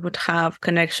England would have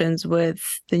connections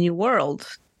with the New World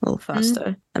a little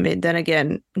faster. I mean, then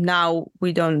again, now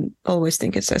we don't always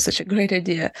think it's such a great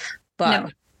idea,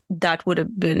 but that would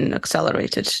have been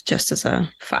accelerated just as a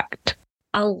fact.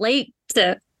 I liked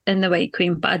it in The White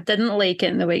Queen, but I didn't like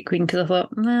it in The White Queen because I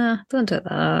thought, nah, don't do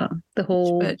that. The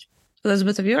whole...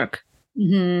 Elizabeth of York.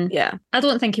 Yeah. I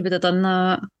don't think he would have done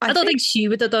that. I don't think she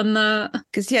would have done that.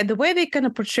 Because, the way they kind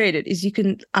of portrayed it is you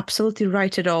can absolutely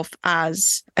write it off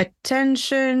as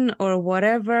attention or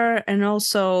whatever. And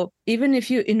also, even if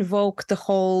you invoke the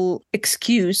whole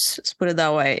excuse, let's put it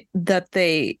that way, that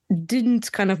they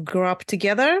didn't kind of grow up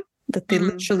together, that they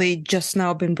literally just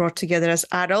now been brought together as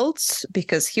adults,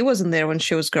 because he wasn't there when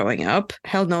she was growing up.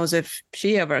 Hell knows if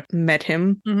she ever met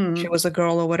him. She was a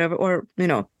girl or whatever, or,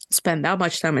 spend that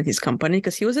much time in his company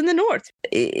because he was in the north.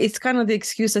 It's kind of the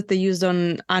excuse that they used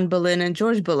on Anne Boleyn and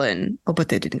George Boleyn. Oh, but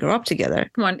they didn't grow up together.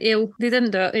 Come on, ew. They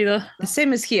didn't do it either. The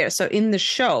same as here. So in the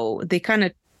show, they kind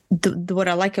of, what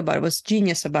I like about it, what's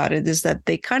genius about it, is that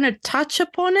they kind of touch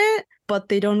upon it, but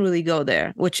they don't really go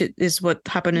there, which is what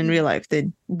happened in real life.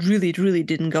 They really, really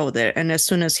didn't go there. And as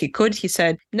soon as he could, he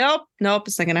said, nope,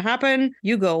 it's not going to happen.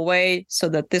 You go away so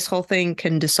that this whole thing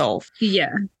can dissolve.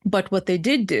 Yeah. But what they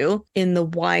did do in The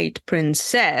White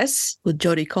Princess with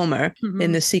Jodie Comer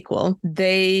in the sequel,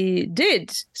 they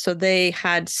did. So they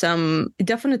had some,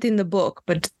 definitely in the book,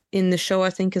 but in the show,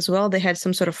 I think as well, they had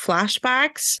some sort of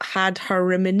flashbacks, had her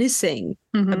reminiscing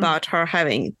about her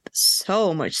having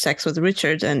so much sex with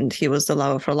Richard and he was the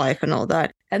love of her life and all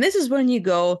that. And this is when you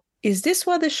go, is this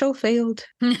why the show failed?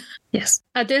 Yes.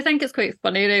 I do think it's quite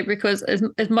funny, right? Because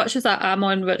as much as I am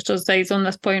on Richard's side on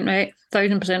this point, right?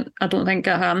 1,000%, I don't think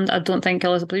it happened. I don't think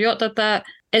Elizabeth York did that.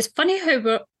 It's funny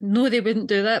how no, they wouldn't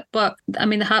do that. But I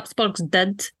mean, the Habsburgs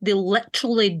did. They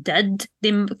literally did.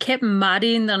 They kept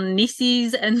marrying their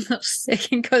nieces and their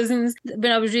second cousins.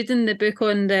 When I was reading the book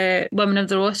on the women of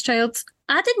the Rothschilds,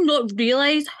 I did not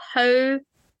realise how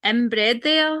inbred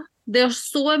they are. They're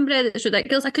so inbred, it's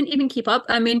ridiculous. I couldn't even keep up.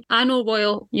 I mean, I know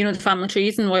royal, the family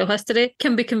trees and royal history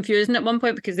can be confusing at one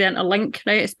point because they interlink,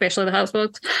 right? Especially the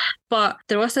Habsburgs. But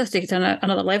the Rothschilds take it to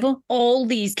another level. All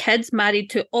these kids married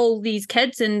to all these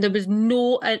kids, and there was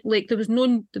no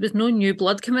new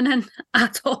blood coming in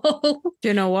at all. Do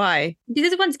you know why?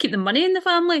 Because they want to keep the money in the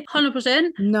family,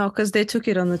 100%. No, because they took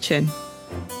it on the chin.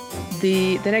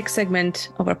 The next segment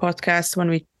of our podcast, when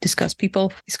we discuss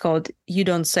people, is called You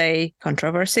Don't Say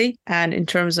Controversy. And in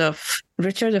terms of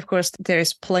Richard, of course, there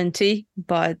is plenty,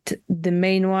 but the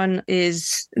main one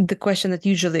is the question that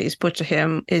usually is put to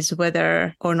him is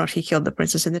whether or not he killed the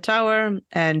princess in the tower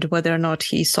and whether or not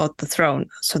he sought the throne.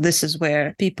 So this is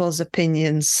where people's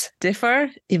opinions differ,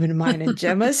 even mine and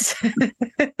Gemma's.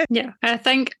 Yeah, I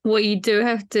think what you do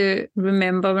have to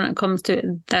remember when it comes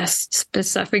to this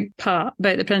specific part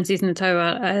about the princess in the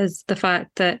tower is the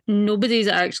fact that nobody's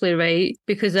actually right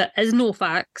because there is no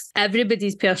facts.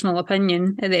 Everybody's personal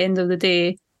opinion at the end of the day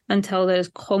until there's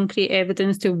concrete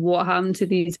evidence to what happened to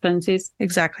these princes.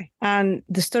 Exactly. And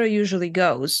the story usually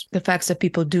goes, the facts that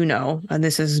people do know, and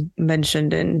this is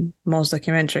mentioned in most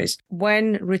documentaries,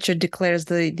 when Richard declares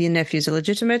the nephews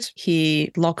illegitimate,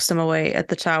 he locks them away at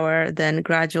the tower, then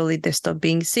gradually they stop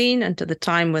being seen until the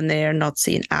time when they are not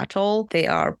seen at all. They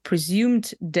are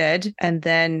presumed dead, and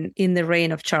then in the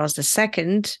reign of Charles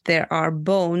II, there are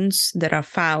bones that are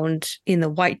found in the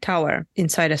White Tower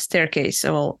inside a staircase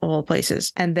of all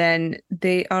places. And then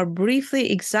they are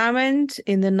briefly examined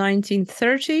in the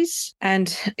 1930s,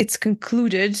 and it's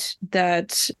concluded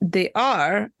that they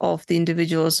are of the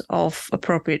individuals of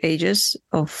appropriate ages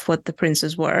of what the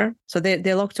princes were. So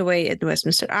they're locked away at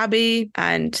Westminster Abbey,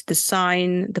 and the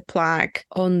sign, the plaque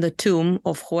on the tomb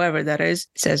of whoever that is,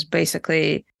 says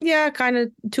basically, yeah, kind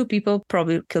of two people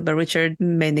probably killed by Richard,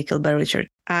 mainly killed by Richard.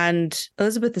 And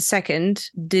Elizabeth II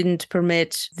didn't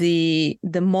permit the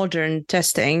modern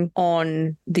testing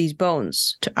on these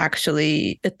bones to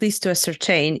actually, at least to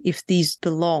ascertain if these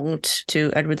belonged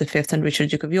to Edward V and Richard,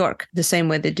 Duke of York, the same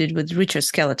way they did with Richard's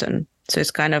skeleton. So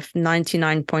it's kind of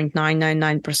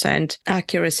 99.999%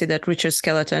 accuracy that Richard's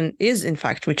skeleton is, in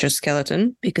fact, Richard's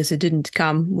skeleton, because it didn't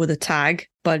come with a tag,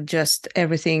 but just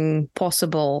everything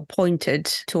possible pointed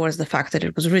towards the fact that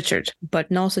it was Richard. But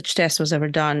no such test was ever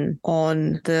done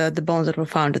on the bones that were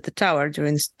found at the tower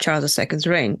during Charles II's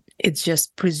reign. It's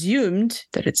just presumed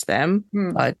that it's them,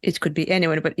 but it could be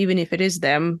anyone. But even if it is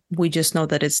them, we just know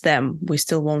that it's them. We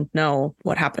still won't know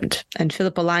what happened. And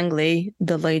Philippa Langley,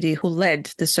 the lady who led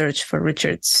the search for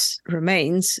Richard's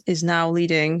remains, is now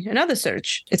leading another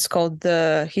search. It's called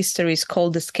the History's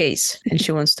Coldest Case, and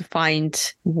she wants to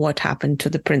find what happened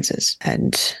to the princes,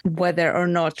 and whether or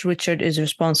not Richard is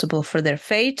responsible for their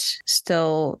fate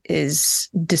still is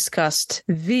discussed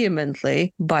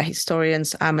vehemently by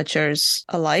historians, amateurs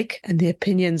alike, and the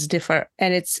opinions differ.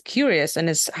 And it's curious, and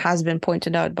it has been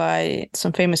pointed out by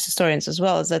some famous historians as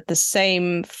well, is that the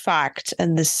same fact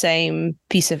and the same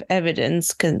piece of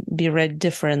evidence can be read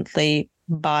differently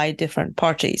by different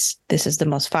parties. This is the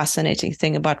most fascinating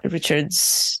thing about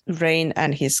Richard's reign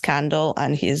and his scandal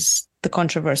and the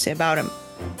controversy about him.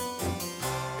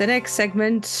 The next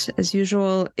segment, as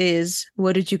usual, is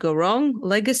Where Did You Go Wrong?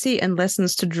 Legacy and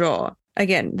Lessons to Draw.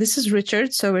 Again, this is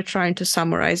Richard, so we're trying to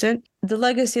summarize it. The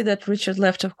legacy that Richard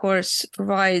left, of course,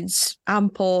 provides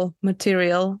ample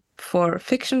material for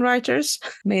fiction writers,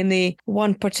 mainly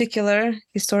one particular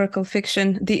historical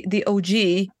fiction, the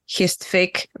OG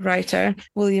histfic writer,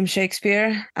 William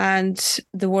Shakespeare, and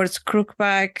the words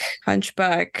crookback,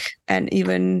 hunchback, and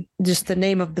even just the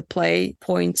name of the play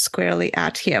point squarely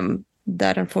at him.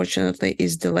 That, unfortunately,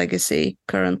 is the legacy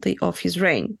currently of his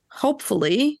reign.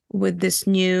 Hopefully, with this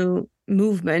new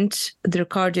movement, the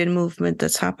Ricardian movement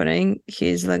that's happening,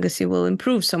 his legacy will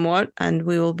improve somewhat, and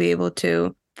we will be able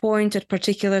to point at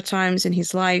particular times in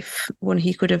his life when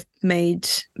he could have made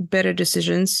better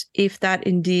decisions, if that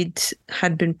indeed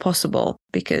had been possible.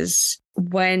 Because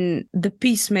when the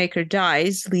peacemaker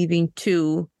dies, leaving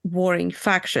two warring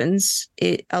factions,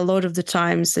 a lot of the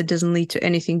times it doesn't lead to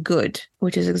anything good,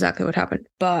 which is exactly what happened.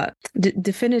 But the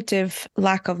definitive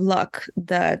lack of luck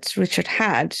that Richard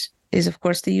had is, of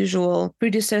course, the usual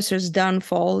predecessor's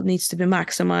downfall needs to be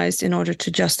maximized in order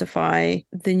to justify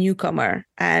the newcomer.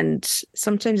 And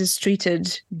sometimes it's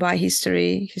treated by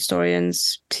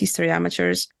historians, history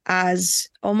amateurs, as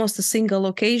almost a single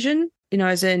occasion.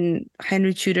 As in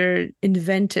Henry Tudor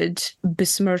invented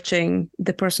besmirching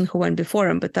the person who went before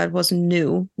him, but that wasn't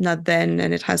new, not then,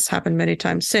 and it has happened many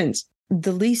times since.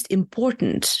 The least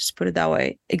important, let's put it that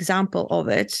way, example of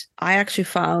it, I actually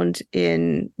found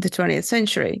in the 20th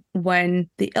century when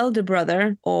the elder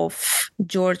brother of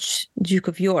George, Duke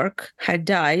of York, had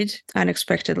died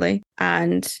unexpectedly,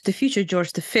 and the future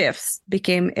George V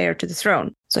became heir to the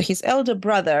throne. So his elder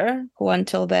brother, who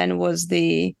until then was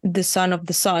the son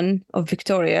of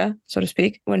Victoria, so to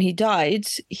speak, when he died,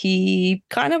 he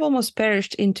kind of almost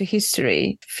perished into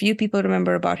history. Few people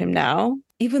remember about him now.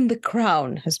 Even the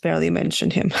Crown has barely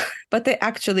mentioned him, but they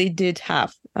actually did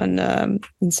have in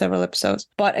several episodes.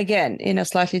 But again, in a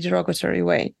slightly derogatory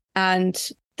way. And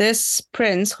this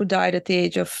prince, who died at the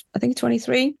age of, I think,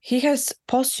 23, he has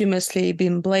posthumously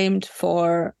been blamed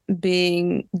for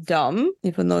being dumb,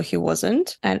 even though he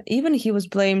wasn't. And even he was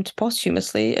blamed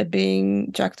posthumously at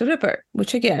being Jack the Ripper,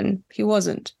 which again, he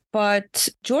wasn't. But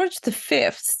George V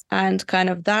and kind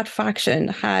of that faction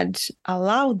had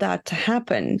allowed that to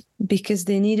happen because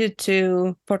they needed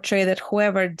to portray that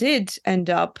whoever did end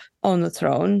up on the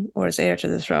throne or as heir to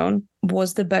the throne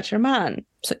was the better man.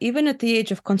 So even at the age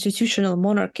of constitutional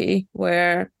monarchy,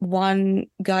 where one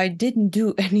guy didn't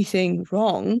do anything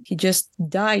wrong, he just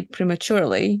died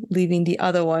prematurely, leaving the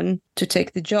other one to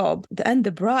take the job. And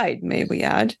the bride, may we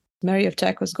add, Mary of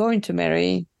Teck was going to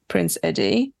marry Prince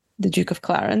Eddie, the Duke of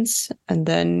Clarence, and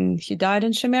then he died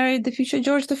and she married the future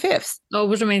George V.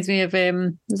 Always reminds me of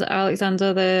was it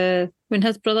Alexander, when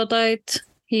his brother died,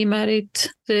 he married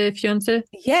the fiancée?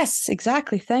 Yes,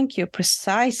 exactly. Thank you.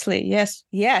 Precisely. Yes.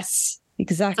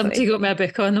 Exactly. Somebody got me a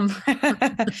book on him.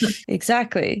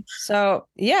 Exactly. So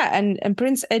yeah, and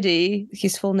Prince Eddie,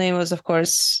 his full name was, of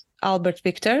course, Albert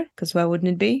Victor, because why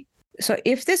wouldn't it be? So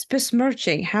if this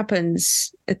besmirching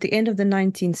happens at the end of the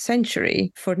 19th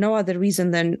century for no other reason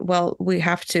than, well, we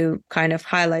have to kind of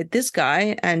highlight this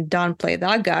guy and downplay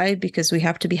that guy because we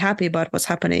have to be happy about what's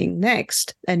happening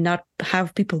next and not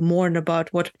have people mourn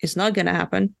about what is not going to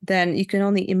happen, then you can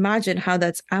only imagine how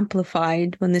that's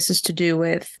amplified when this is to do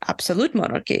with absolute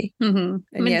monarchy. Mm-hmm.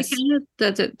 I mean, yes, they kind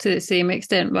of did it to the same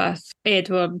extent with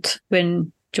Edward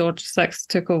when George VI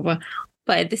took over.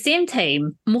 But at the same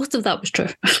time, most of that was true.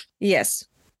 Yes.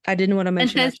 I didn't want to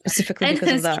mention that specifically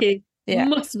because of that. Case, yeah.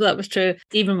 Most of that was true.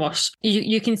 Even worse.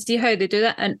 You can see how they do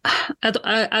that. And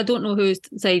I don't know whose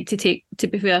side to take, to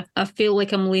be fair. I feel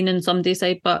like I'm leaning somebody's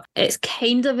side, but it's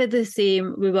kind of the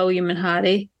same with William and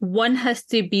Harry. One has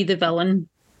to be the villain.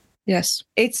 Yes.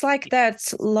 It's like that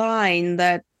line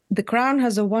that The Crown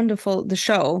has a wonderful, the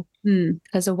show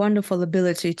has a wonderful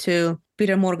ability to,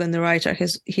 Peter Morgan, the writer,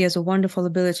 he has a wonderful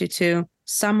ability to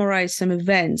summarize some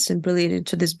events and bring it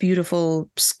into this beautiful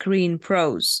screen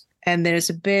prose. And there's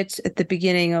a bit at the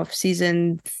beginning of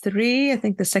season 3, I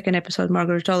think the second episode,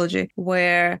 Margaretology,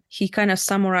 where he kind of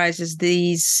summarizes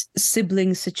these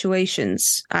sibling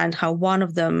situations and how one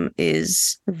of them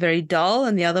is very dull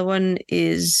and the other one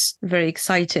is very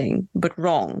exciting, but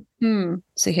wrong.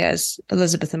 So he has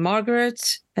Elizabeth and Margaret.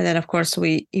 And then, of course,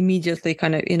 we immediately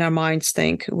kind of in our minds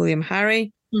think William,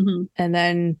 Harry. Mm-hmm. And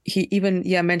then he even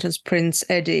mentions Prince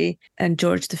Eddie and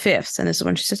George V. And this is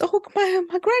when she says, oh,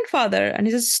 my grandfather. And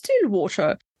he says,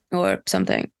 Stillwater or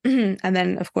something. And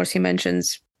then, of course, he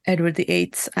mentions Edward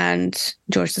VIII and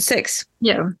George VI.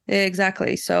 Yeah,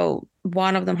 exactly. So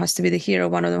one of them has to be the hero.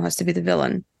 One of them has to be the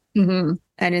villain. Mm-hmm.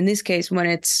 And in this case, when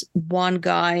it's one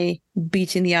guy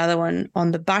beating the other one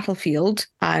on the battlefield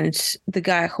and the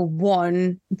guy who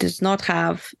won does not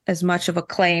have as much of a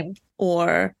claim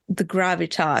or the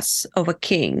gravitas of a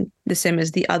king, the same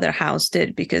as the other house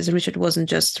did, because Richard wasn't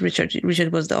just Richard.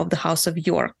 Richard was of the House of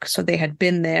York. So they had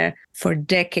been there for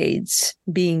decades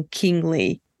being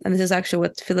kingly. And this is actually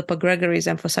what Philippa Gregory is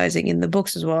emphasizing in the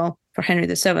books as well for Henry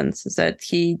VII, is that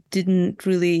he didn't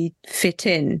really fit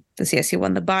in. Because yes, he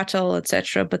won the battle,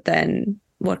 etc. But then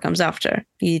what comes after?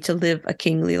 You need to live a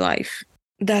kingly life.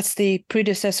 That's the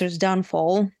predecessor's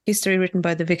downfall, history written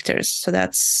by the victors. So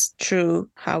that's true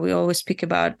how we always speak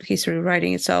about history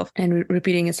writing itself and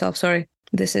repeating itself. Sorry.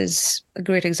 This is a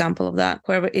great example of that.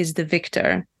 Whoever is the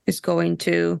victor is going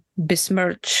to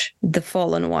besmirch the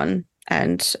fallen one.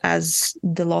 And as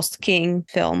the Lost King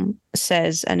film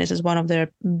says, and this is one of their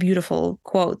beautiful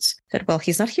quotes, that, well,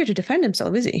 he's not here to defend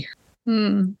himself, is he?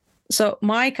 So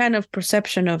my kind of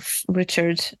perception of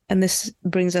Richard, and this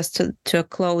brings us to a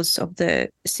close of the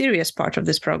serious part of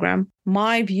this program.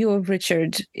 My view of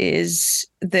Richard is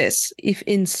this, if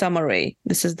in summary,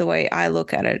 this is the way I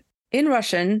look at it. In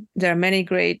Russian, there are many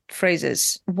great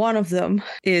phrases. One of them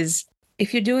is,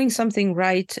 if you're doing something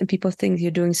right and people think you're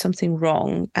doing something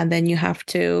wrong, and then you have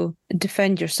to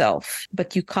defend yourself,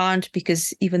 but you can't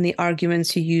because even the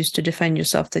arguments you use to defend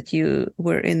yourself that you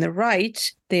were in the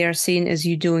right, they are seen as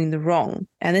you doing the wrong.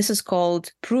 And this is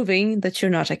called proving that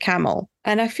you're not a camel.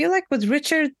 And I feel like with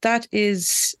Richard, that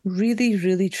is really,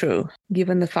 really true,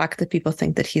 given the fact that people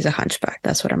think that he's a hunchback.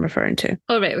 That's what I'm referring to.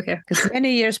 Oh, right, okay. Because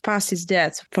many years past his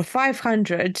death, for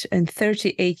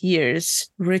 538 years,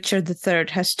 Richard III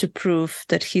has to prove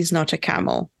that he's not a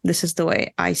camel. This is the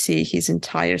way I see his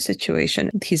entire situation,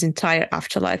 his entire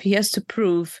afterlife. He has to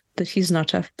prove that he's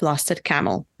not a blasted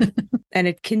camel. And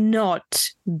it cannot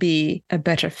be a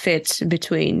better fit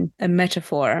between a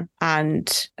metaphor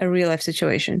and a real life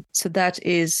situation. So that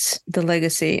is the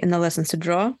legacy and the lessons to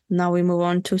draw. Now we move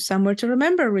on to somewhere to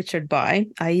remember Richard by,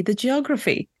 i.e. the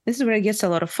geography. This is where it gets a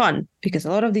lot of fun, because a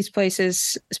lot of these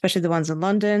places, especially the ones in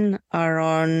London, are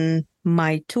on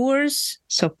my tours.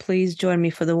 So please join me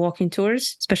for the walking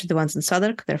tours, especially the ones in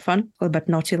Southwark. They're fun, all about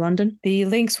naughty London. The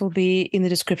links will be in the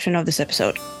description of this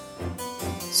episode.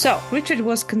 So, Richard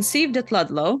was conceived at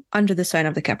Ludlow under the sign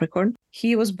of the Capricorn.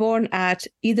 He was born at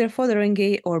either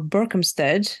Fotheringay or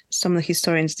Berkhamsted. Some of the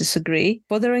historians disagree.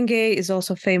 Fotheringay is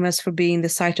also famous for being the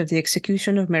site of the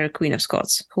execution of Mary Queen of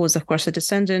Scots, who was, of course, a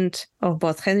descendant of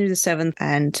both Henry VII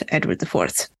and Edward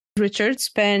IV. Richard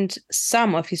spent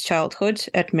some of his childhood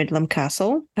at Midlam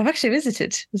Castle. I've actually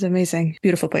visited. It's amazing.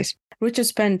 Beautiful place. Richard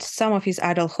spent some of his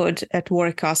adulthood at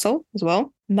Warwick Castle as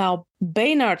well. Now,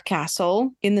 Baynard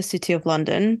Castle in the city of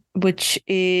London, which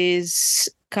is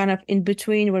kind of in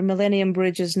between where Millennium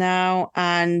Bridge is now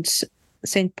and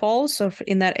St. Paul's, so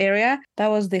in that area, that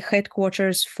was the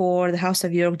headquarters for the House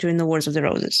of York during the Wars of the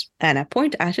Roses. And I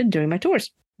point at it during my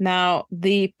tours. Now,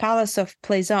 the Palace of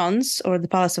Plaisance, or the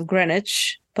Palace of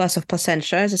Greenwich, Palace of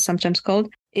Placentia, as it's sometimes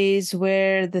called, is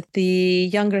where the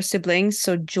younger siblings,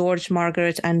 so George,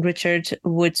 Margaret, and Richard,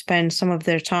 would spend some of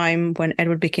their time when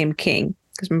Edward became king.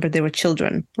 Because remember, they were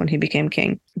children when he became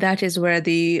king. That is where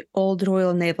the old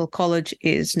Royal Naval College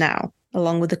is now,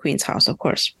 along with the Queen's House, of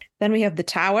course. Then we have the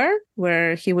Tower,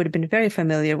 where he would have been very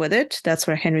familiar with it. That's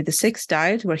where Henry VI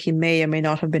died, where he may or may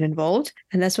not have been involved.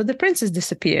 And that's where the princess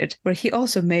disappeared, where he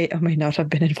also may or may not have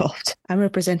been involved. I'm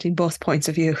representing both points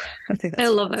of view. I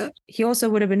love it. He also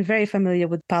would have been very familiar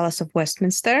with Palace of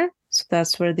Westminster. So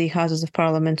that's where the Houses of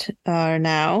Parliament are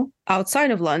now.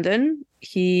 Outside of London,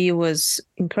 he was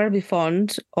incredibly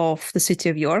fond of the city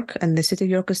of York, and the city of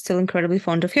York is still incredibly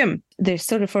fond of him. They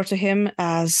still refer to him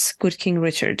as Good King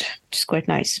Richard, which is quite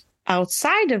nice.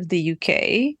 Outside of the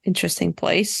UK, interesting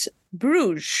place,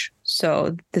 Bruges.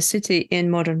 So the city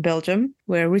in modern Belgium,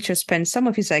 where Richard spent some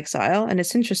of his exile. And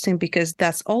it's interesting because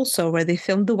that's also where they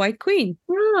filmed The White Queen.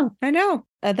 Oh, I know.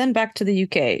 Then back to the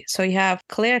UK. So you have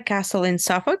Clare Castle in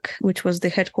Suffolk, which was the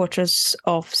headquarters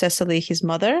of Cecily, his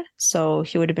mother. So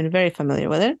he would have been very familiar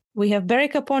with it. We have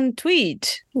Berwick upon Tweed,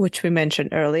 which we mentioned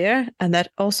earlier. And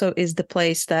that also is the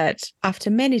place that, after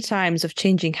many times of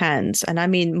changing hands, and I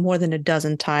mean more than a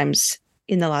dozen times,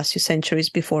 in the last few centuries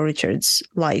before Richard's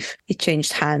life, it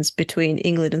changed hands between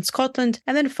England and Scotland.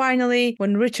 And then finally,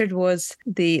 when Richard was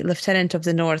the Lieutenant of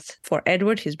the North for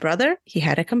Edward, his brother, he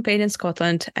had a campaign in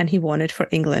Scotland and he won it for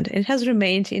England. It has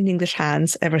remained in English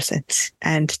hands ever since.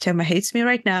 And Gemma hates me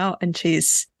right now, and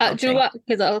she's... Do you know what?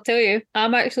 Because I'll tell you,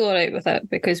 I'm actually all right with it,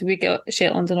 because we got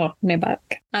Shetland and Orkney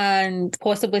back, and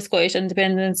possibly Scottish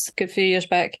independence a few years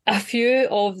back. A few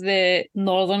of the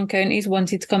northern counties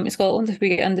wanted to come to Scotland if we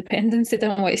get independence. They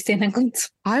didn't want to stay in England.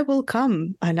 I will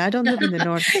come, and I don't live in the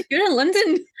north. You're in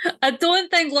London. I don't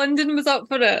think London was up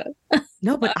for it.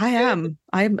 No, but I am.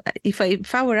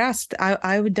 If I were asked,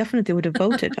 I would definitely would have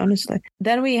voted, honestly.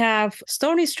 Then we have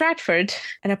Stony Stratford,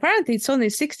 and apparently it's only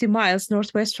 60 miles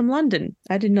northwest from London.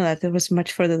 I didn't know that it was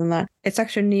much further than that. It's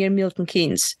actually near Milton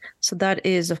Keynes. So that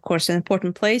is, of course, an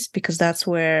important place, because that's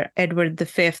where Edward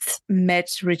V met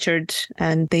Richard,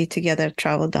 and they together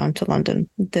traveled down to London,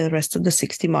 the rest of the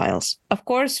 60 miles. Of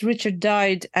course, Richard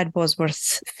died at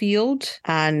Bosworth Field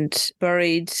and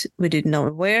buried, we didn't know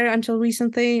where until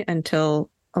recently, until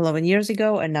 11 years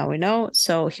ago, and now we know.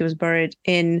 So he was buried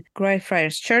in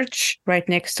Greyfriars Church, right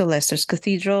next to Leicester's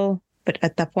Cathedral. But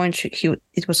at that point,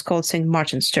 it was called St.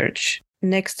 Martin's Church.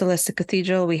 next to Leicester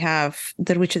Cathedral, we have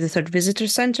the Richard III Visitor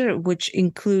Centre, which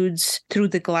includes through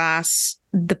the glass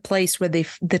the place where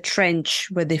the trench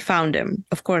where they found him.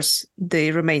 Of course,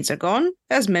 the remains are gone.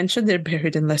 As mentioned, they're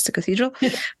buried in Leicester Cathedral,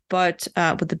 but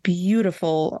with the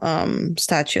beautiful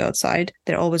statue outside.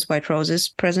 There are always white roses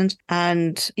present.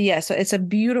 And yeah, so it's a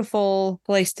beautiful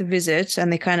place to visit,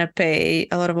 and they kind of pay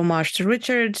a lot of homage to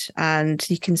Richard, and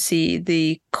you can see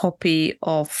the copy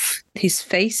of his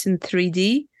face in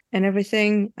 3D and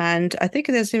everything. And I think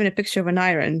there's even a picture of an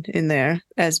iron in there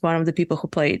as one of the people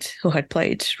who had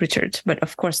played Richard. But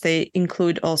of course, they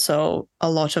include also a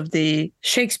lot of the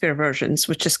Shakespeare versions,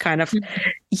 which is kind of,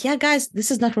 yeah, guys,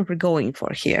 this is not what we're going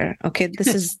for here. Okay,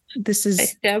 this is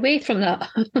stay away from that.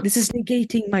 This is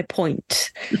negating my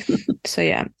point. So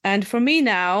yeah, and for me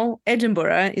now,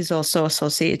 Edinburgh is also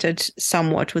associated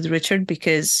somewhat with Richard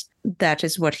because that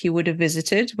is what he would have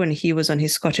visited when he was on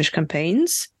his Scottish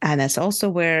campaigns. And that's also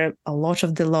where a lot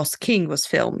of The Lost King was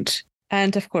filmed.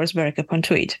 And of course,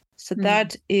 Berwick-upon-Tweed. So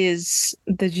that is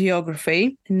the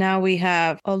geography. Now we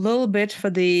have a little bit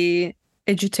for the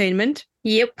edutainment.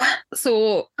 Yep.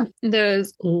 So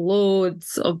there's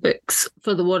loads of books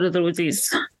for the War of the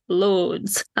Roses.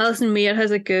 Loads. Alison Weir has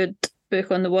a good book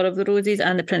on the War of the Roses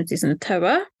and the Princes in the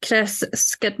Tower. Chris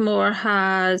Skidmore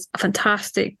has a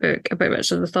fantastic book about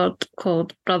Richard III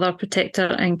called Brother, Protector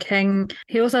and King.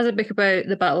 He also has a book about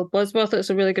the Battle of Bosworth. It's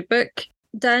a really good book.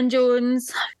 Dan Jones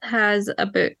has a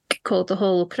book called The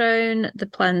Hollow Crown, The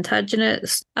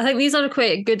Plantagenets. I think these are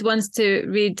quite good ones to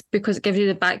read because it gives you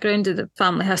the background of the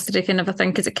family history kind of a thing,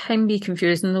 because it can be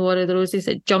confusing, the War of the Roses.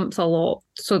 It jumps a lot.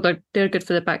 So they're good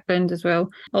for the background as well.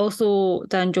 Also,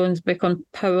 Dan Jones' book on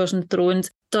Powers and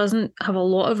Thrones doesn't have a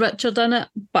lot of Richard in it,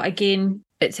 but again,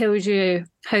 it tells you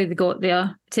how they got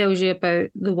there. It tells you about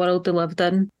the world they lived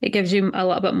in. It gives you a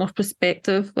little bit more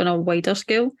perspective on a wider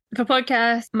scale. For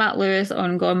podcast, Matt Lewis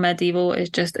on Gone Medieval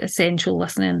is just essential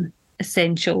listening.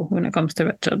 Essential when it comes to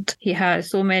Richard. He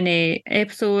has so many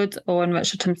episodes on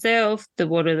Richard himself, the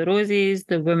War of the Roses,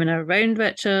 the women around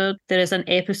Richard. There is an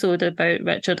episode about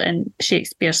Richard and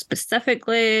Shakespeare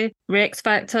specifically. Rex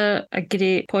Factor, a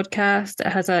great podcast.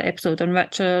 It has an episode on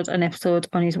Richard, an episode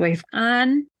on his wife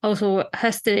Anne. Also,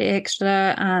 History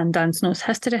Extra and Dan Snow's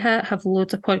History Hit have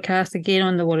loads of podcasts again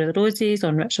on the War of the Roses,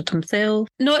 on Richard himself.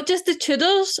 Not Just the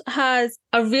Tudors has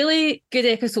a really good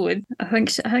episode. I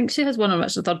think she has one on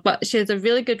Richard III, but she has a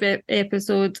really good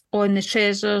episode on the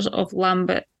treasures of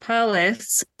Lambeth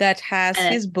Palace. That has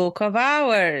his Book of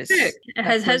Hours. It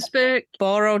has his book.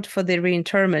 Borrowed for the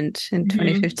reinterment in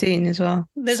 2015 as well.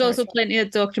 There's also plenty of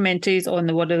documentaries on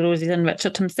the War of the Roses and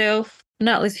Richard himself.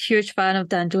 Natalie's a huge fan of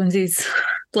Dan Jones's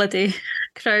bloody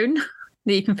Crown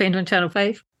that you can find on Channel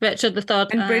 5. Richard III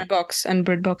and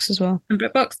BritBox as well. And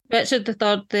BritBox. Richard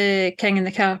III, The King in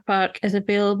the Car Park is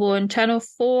available on Channel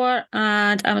 4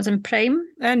 and Amazon Prime.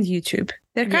 And YouTube.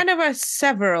 There kind of are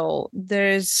several.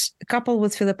 There's a couple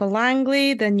with Philippa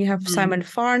Langley. Then you have Simon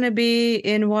Farnaby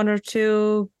in one or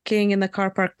two. King in the Car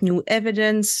Park, New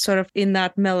Evidence, sort of in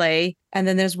that melee. And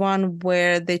then there's one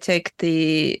where they take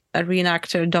the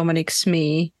reenactor Dominic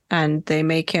Smee and they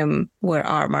make him wear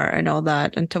armor and all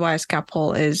that. And Tobias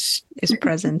Capel is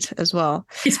present as well.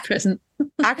 He's present.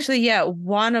 Actually, yeah,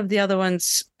 one of the other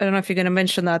ones, I don't know if you're going to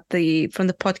mention that, from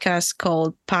the podcast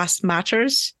called Past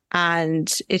Matters. And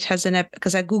it has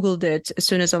because I Googled it as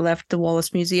soon as I left the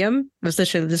Wallace Museum. I was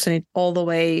literally listening all the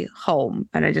way home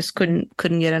and I just couldn't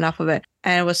get enough of it.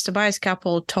 And it was Tobias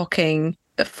Capel talking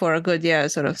for a good,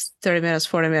 sort of 30 minutes,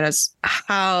 40 minutes,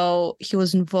 how he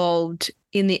was involved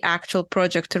in the actual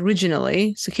project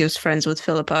originally. So he was friends with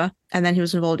Philippa, and then he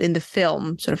was involved in the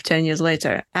film sort of 10 years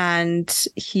later. And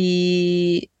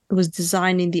he was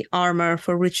designing the armor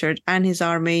for Richard and his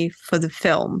army for the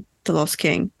film, The Lost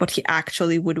King, what he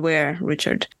actually would wear,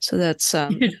 Richard. So that's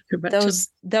that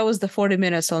was the 40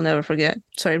 minutes I'll never forget.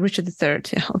 Sorry, Richard III.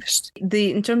 Yeah,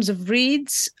 obviously. In terms of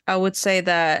reads, I would say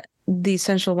that the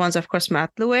essential ones, of course,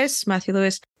 Matthew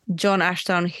Lewis, John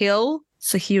Ashton Hill.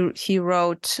 So he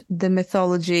wrote the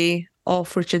mythology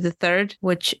of Richard III,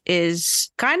 which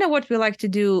is kind of what we like to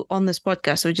do on this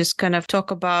podcast. We just kind of talk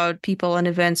about people and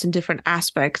events in different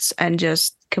aspects and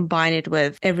just combine it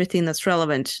with everything that's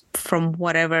relevant from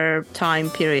whatever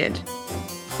time period.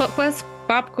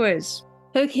 Pop quiz.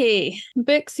 Okay,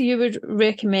 books you would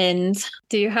recommend.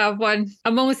 Do you have one?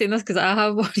 I'm only saying this because I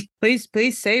have one. Please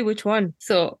say which one.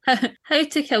 So, How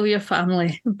to Kill Your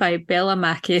Family by Bella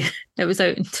Mackie. It was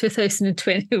out in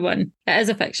 2021. It is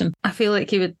a fiction. I feel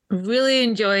like you would really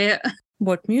enjoy it.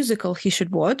 what musical he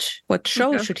should watch, what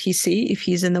show should he see if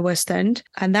he's in the West End.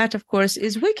 And that, of course,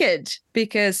 is Wicked,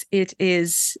 because it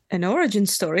is an origin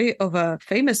story of a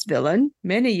famous villain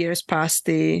many years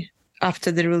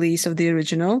after the release of the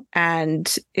original.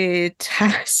 And it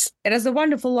has a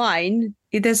wonderful line.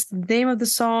 It has the name of the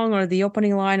song, or the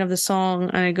opening line of the song,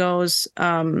 and it goes,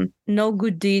 no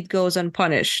good deed goes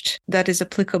unpunished. That is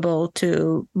applicable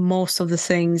to most of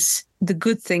the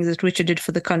good things that Richard did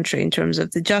for the country in terms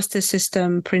of the justice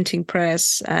system, printing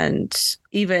press, and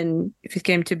even if it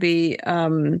came to be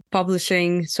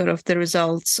publishing sort of the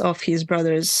results of his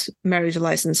brother's marriage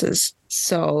licenses.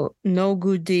 So no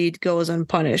good deed goes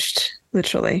unpunished,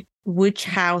 literally. Which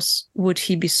house would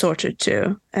he be sorted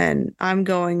to? And I'm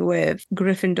going with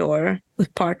Gryffindor,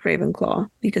 with part Ravenclaw,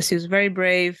 because he was very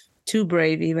brave, too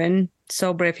brave even.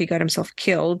 So brave he got himself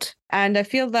killed. And I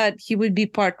feel that he would be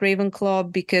part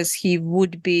Ravenclaw because he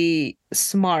would be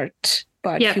smart,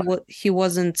 but he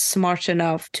wasn't smart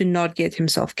enough to not get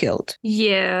himself killed.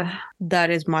 Yeah.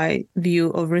 That is my view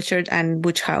of Richard and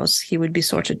which house he would be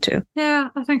sorted to. Yeah,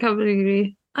 I think I would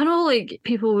agree. I know, like,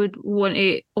 people would want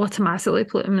to automatically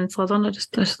put him in Slytherin. I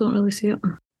just don't really see it.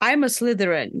 I'm a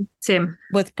Slytherin. Same.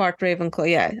 With part Ravenclaw,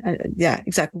 yeah,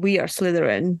 exactly. We are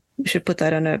Slytherin. We should put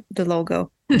that on the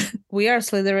logo. We are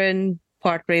Slytherin,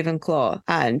 part Ravenclaw,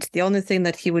 and the only thing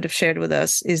that he would have shared with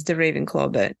us is the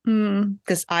Ravenclaw bit.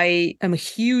 Because I am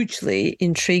hugely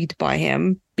intrigued by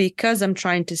him. Because I'm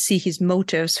trying to see his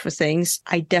motives for things,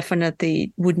 I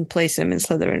definitely wouldn't place him in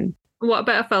Slytherin. What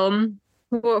about a film?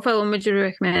 What film would you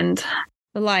recommend?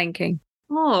 The Lion King.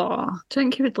 Oh, do you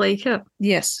think you would like it?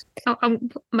 Yes.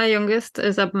 My youngest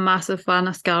is a massive fan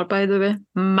of Scar, by the way.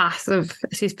 Massive.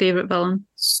 It's his favourite villain.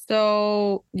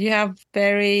 So you have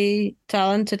very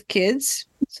talented kids.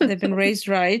 So they've been raised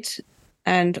right.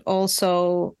 And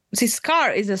also, see,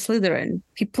 Scar is a Slytherin.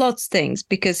 He plots things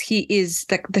because he is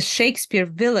like the Shakespeare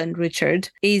villain.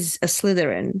 Richard is a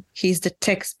Slytherin. He's the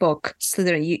textbook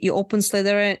Slytherin. You open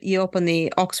Slytherin, you open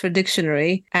the Oxford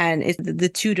Dictionary, and it's the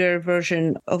Tudor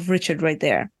version of Richard right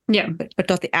there. Yeah. But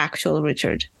not the actual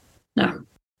Richard. No.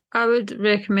 I would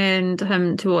recommend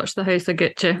him to watch The House of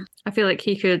Gucci. I feel like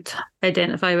he could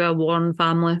identify with a Warren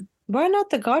family. Why not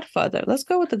The Godfather? Let's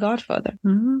go with The Godfather.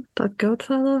 The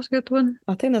Godfather's a good one.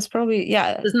 I think that's probably,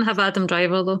 yeah. Doesn't have Adam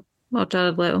Driver, though. Or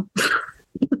Jared Leto.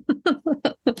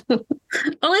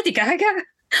 Oh, Lady Gaga.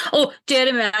 Oh,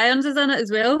 Jeremy Irons is in it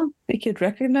as well. I think you'd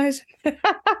recognise him.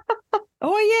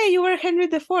 Oh, yeah, you were Henry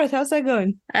IV. How's that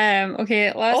going? Okay.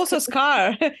 Also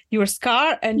Scar. You were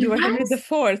Scar and you were Henry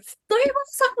IV. No, he was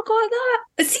something like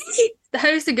that. See, The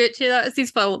House of Gucci, that's his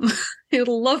film.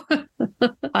 He'll love it.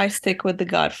 I stick with The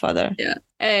Godfather.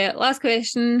 Yeah. Last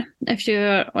question. If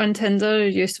you're on Tinder, are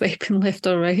you swiping left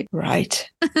or right? Right.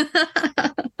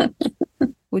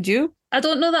 Would you? I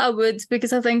don't know that I would,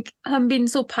 because I think him being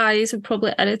so pious would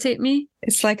probably irritate me.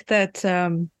 It's like that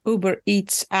Uber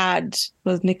Eats ad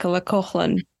with Nicola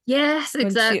Coughlan. Yes,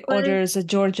 exactly. When she orders a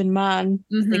Georgian man,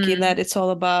 thinking that it's all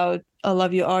about I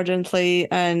love you ardently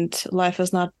and life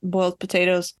is not boiled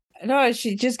potatoes. No,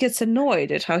 she just gets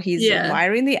annoyed at how he's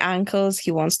admiring the ankles.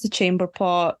 He wants the chamber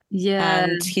pot. Yeah.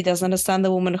 And he doesn't understand the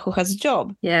woman who has a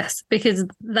job. Yes, because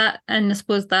that, and I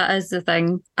suppose that is the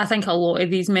thing. I think a lot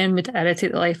of these men would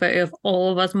irritate the life out of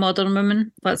all of us modern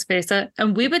women, let's face it.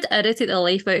 And we would irritate the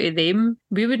life out of them.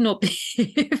 We would not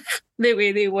behave the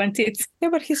way they wanted. Yeah,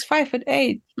 but he's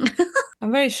 5'8".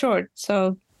 I'm very short,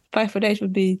 so 5'8"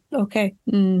 would be okay.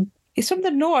 He's from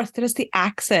the north. There's the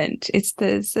accent. It's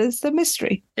the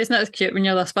mystery. It's not as cute when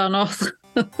you're this far north.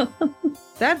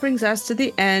 That brings us to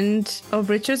the end of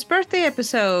Richard's birthday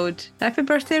episode. Happy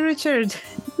birthday, Richard.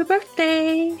 Happy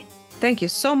birthday. Thank you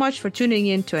so much for tuning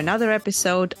in to another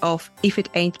episode of If It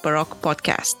Ain't Baroque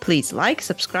podcast. Please like,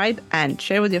 subscribe, and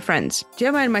share with your friends.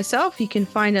 Gemma and myself, you can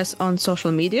find us on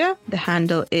social media. The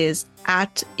handle is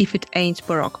at If It Ain't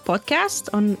Baroque podcast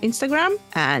on Instagram.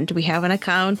 And we have an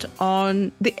account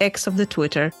on the X of the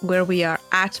Twitter where we are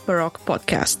at Baroque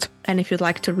Podcast. And if you'd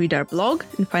like to read our blog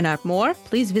and find out more,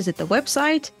 please visit the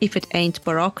website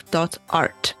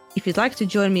ifitaintbaroque.art. If you'd like to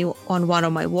join me on one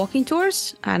of my walking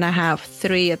tours, and I have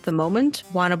 3 at the moment,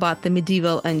 one about the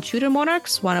medieval and Tudor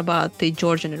monarchs, one about the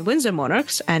Georgian and Windsor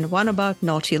monarchs, and one about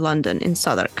naughty London in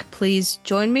Southwark. Please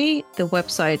join me. The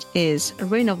website is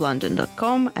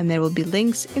reignoflondon.com, and there will be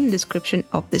links in the description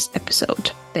of this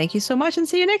episode. Thank you so much and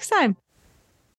see you next time.